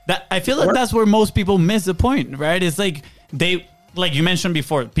 I feel like that's where most people miss the point, right? It's like like you mentioned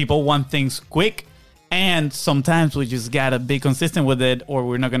before, people want things quick, and sometimes we just got to be consistent with it or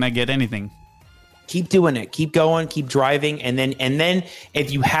we're not going to get anything. Keep doing it. Keep going. Keep driving. And then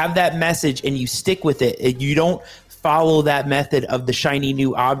if you have that message and you stick with it, you don't follow that method of the shiny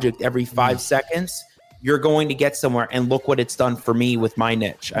new object every 5 seconds, you're going to get somewhere. And look what it's done for me with my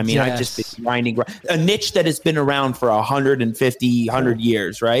niche. I mean, I've just been grinding a niche that has been around for 100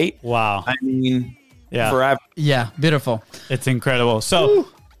 years, right? Wow. I mean, forever. Yeah, beautiful. It's incredible. So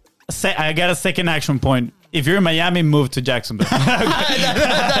I got a second action point. If you're in Miami, move to Jacksonville.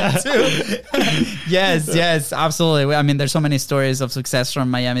 that too. Yes, absolutely. I mean, there's so many stories of success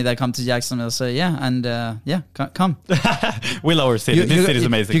from Miami that come to Jacksonville. So come. We love our city. This city is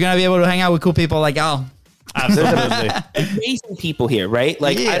amazing. You're gonna be able to hang out with cool people like Al. Absolutely. Amazing people here, right?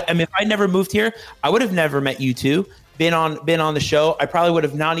 Like, I mean, if I never moved here, I would have never met you two. Been on the show. I probably would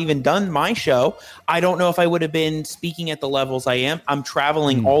have not even done my show. I don't know if I would have been speaking at the levels I am. I'm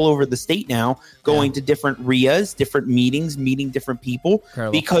traveling all over the state now, going to different RIAs, different meetings, meeting different people.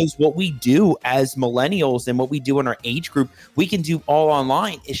 Incredible. Because what we do as millennials and what we do in our age group, we can do all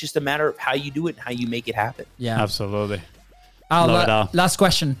online. It's just a matter of how you do it and how you make it happen. Yeah, absolutely. Last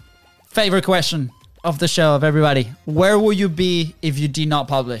question. Favorite question of the show of everybody. Where will you be if you did not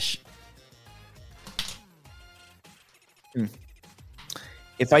publish?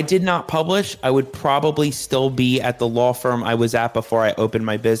 If I did not publish, I would probably still be at the law firm I was at before I opened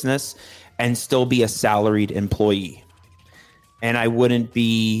my business and still be a salaried employee. And I wouldn't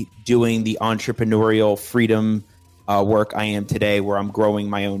be doing the entrepreneurial freedom work I am today where I'm growing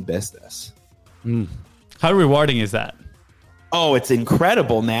my own business. How rewarding is that? Oh, it's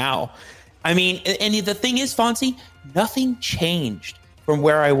incredible now. I mean, and the thing is, Fonzie, nothing changed from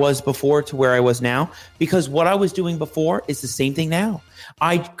where I was before to where I was now, because what I was doing before is the same thing now.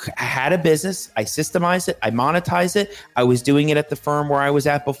 I had a business, I systemized it, I monetized it. I was doing it at the firm where I was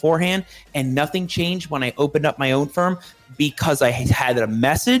at beforehand, and nothing changed when I opened up my own firm because I had a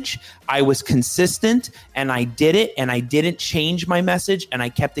message, I was consistent, and I did it, and I didn't change my message, and I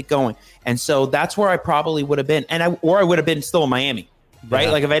kept it going. And so that's where I probably would have been, or I would have been still in Miami.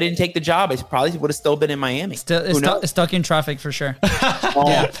 Right? Like if I didn't take the job, I probably would have still been in Miami. Stuck in traffic for sure.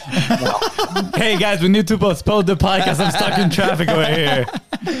 Hey guys, we need to postpone the podcast. I'm stuck in traffic over here.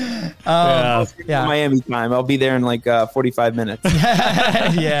 Miami time. I'll be there in like 45 minutes.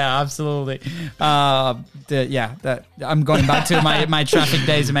 Yeah, absolutely. I'm going back to my traffic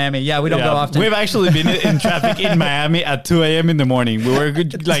days in Miami. Yeah, we don't go often. We've actually been in traffic in Miami at 2 a.m. in the morning. We were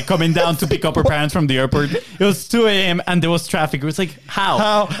like coming down to pick up our parents from the airport. It was 2 a.m. and there was traffic. It was like,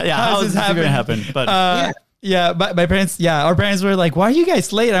 how is this going to happen? But my parents, our parents were like, why are you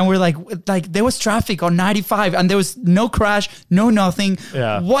guys late? And we're like there was traffic on 95 and there was no crash, no nothing.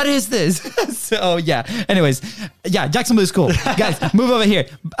 Yeah. What is this? So anyways, Jacksonville is cool. Guys, move over here.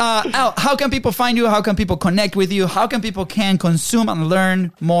 Al, how can people find you? How can people connect with you? How can people consume and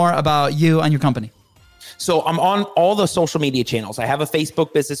learn more about you and your company? So I'm on all the social media channels. I have a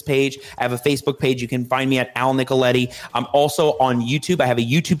Facebook business page. I have a Facebook page. You can find me at Al Nicoletti. I'm also on YouTube. I have a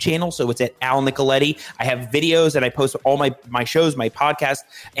YouTube channel. So it's at Al Nicoletti. I have videos and I post all my shows, my podcast,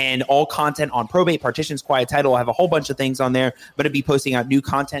 and all content on probate, partitions, quiet title. I have a whole bunch of things on there. I'm going to be posting out new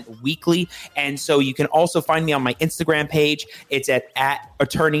content weekly. And so you can also find me on my Instagram page. It's at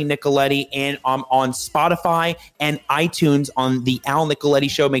Attorney Nicoletti, and I'm on Spotify and iTunes on the Al Nicoletti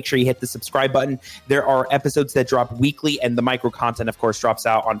Show. Make sure you hit the subscribe button. There are episodes that drop weekly, and the micro content, of course, drops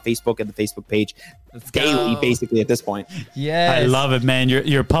out on Facebook and the Facebook page daily, basically, at this point. Yeah, I love it, man.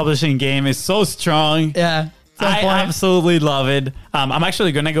 Your publishing game is so strong. Yeah. I absolutely love it. I'm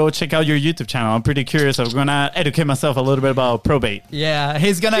actually going to go check out your YouTube channel. I'm pretty curious. I'm going to educate myself a little bit about probate. Yeah,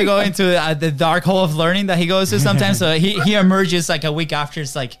 he's going to go into the dark hole of learning that he goes to sometimes. So he emerges like a week after.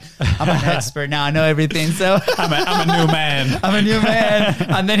 It's like, I'm an expert now. I know everything. So I'm a new man. I'm a new man.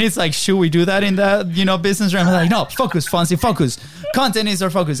 And then he's like, should we do that in the business realm? I'm like, no, focus, Fonzie, focus. Content is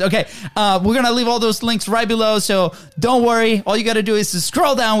our focus. Okay, we're going to leave all those links right below. So don't worry. All you got to do is to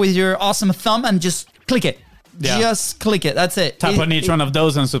scroll down with your awesome thumb and just click it. Yeah. Just click it. That's it. Tap on each one of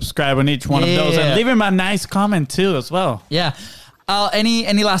those and subscribe on each one of those, and leave him a nice comment too as well. Yeah.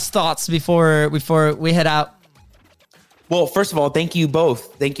 Any last thoughts before we head out? Well, first of all, thank you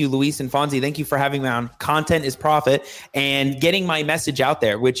both. Thank you, Luis and Fonzie. Thank you for having me on Content is Profit and getting my message out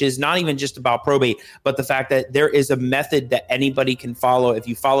there, which is not even just about probate, but the fact that there is a method that anybody can follow. If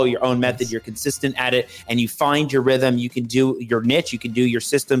you follow your own method, you're consistent at it, and you find your rhythm, you can do your niche, you can do your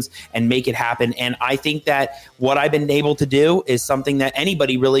systems and make it happen. And I think that what I've been able to do is something that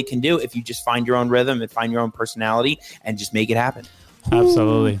anybody really can do if you just find your own rhythm and find your own personality and just make it happen.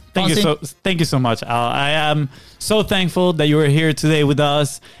 Absolutely. Thank you so much, Al. I am so thankful that you were here today with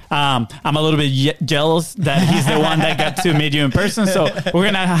us. I'm a little bit jealous that he's the one that got to meet you in person. So we're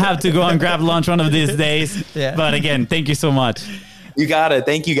going to have to go and grab lunch one of these days. Yeah. But again, thank you so much. You got it.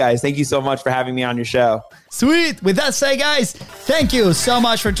 Thank you, guys. Thank you so much for having me on your show. Sweet. With that said, guys, thank you so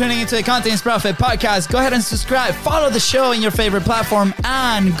much for tuning into the Content is Profit podcast. Go ahead and subscribe. Follow the show in your favorite platform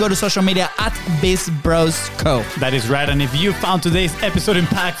and go to social media at BizBrosCo. That is right. And if you found today's episode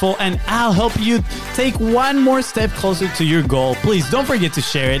impactful and I'll help you take one more step closer to your goal, please don't forget to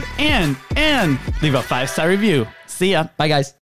share it and leave a 5-star review. See ya. Bye, guys.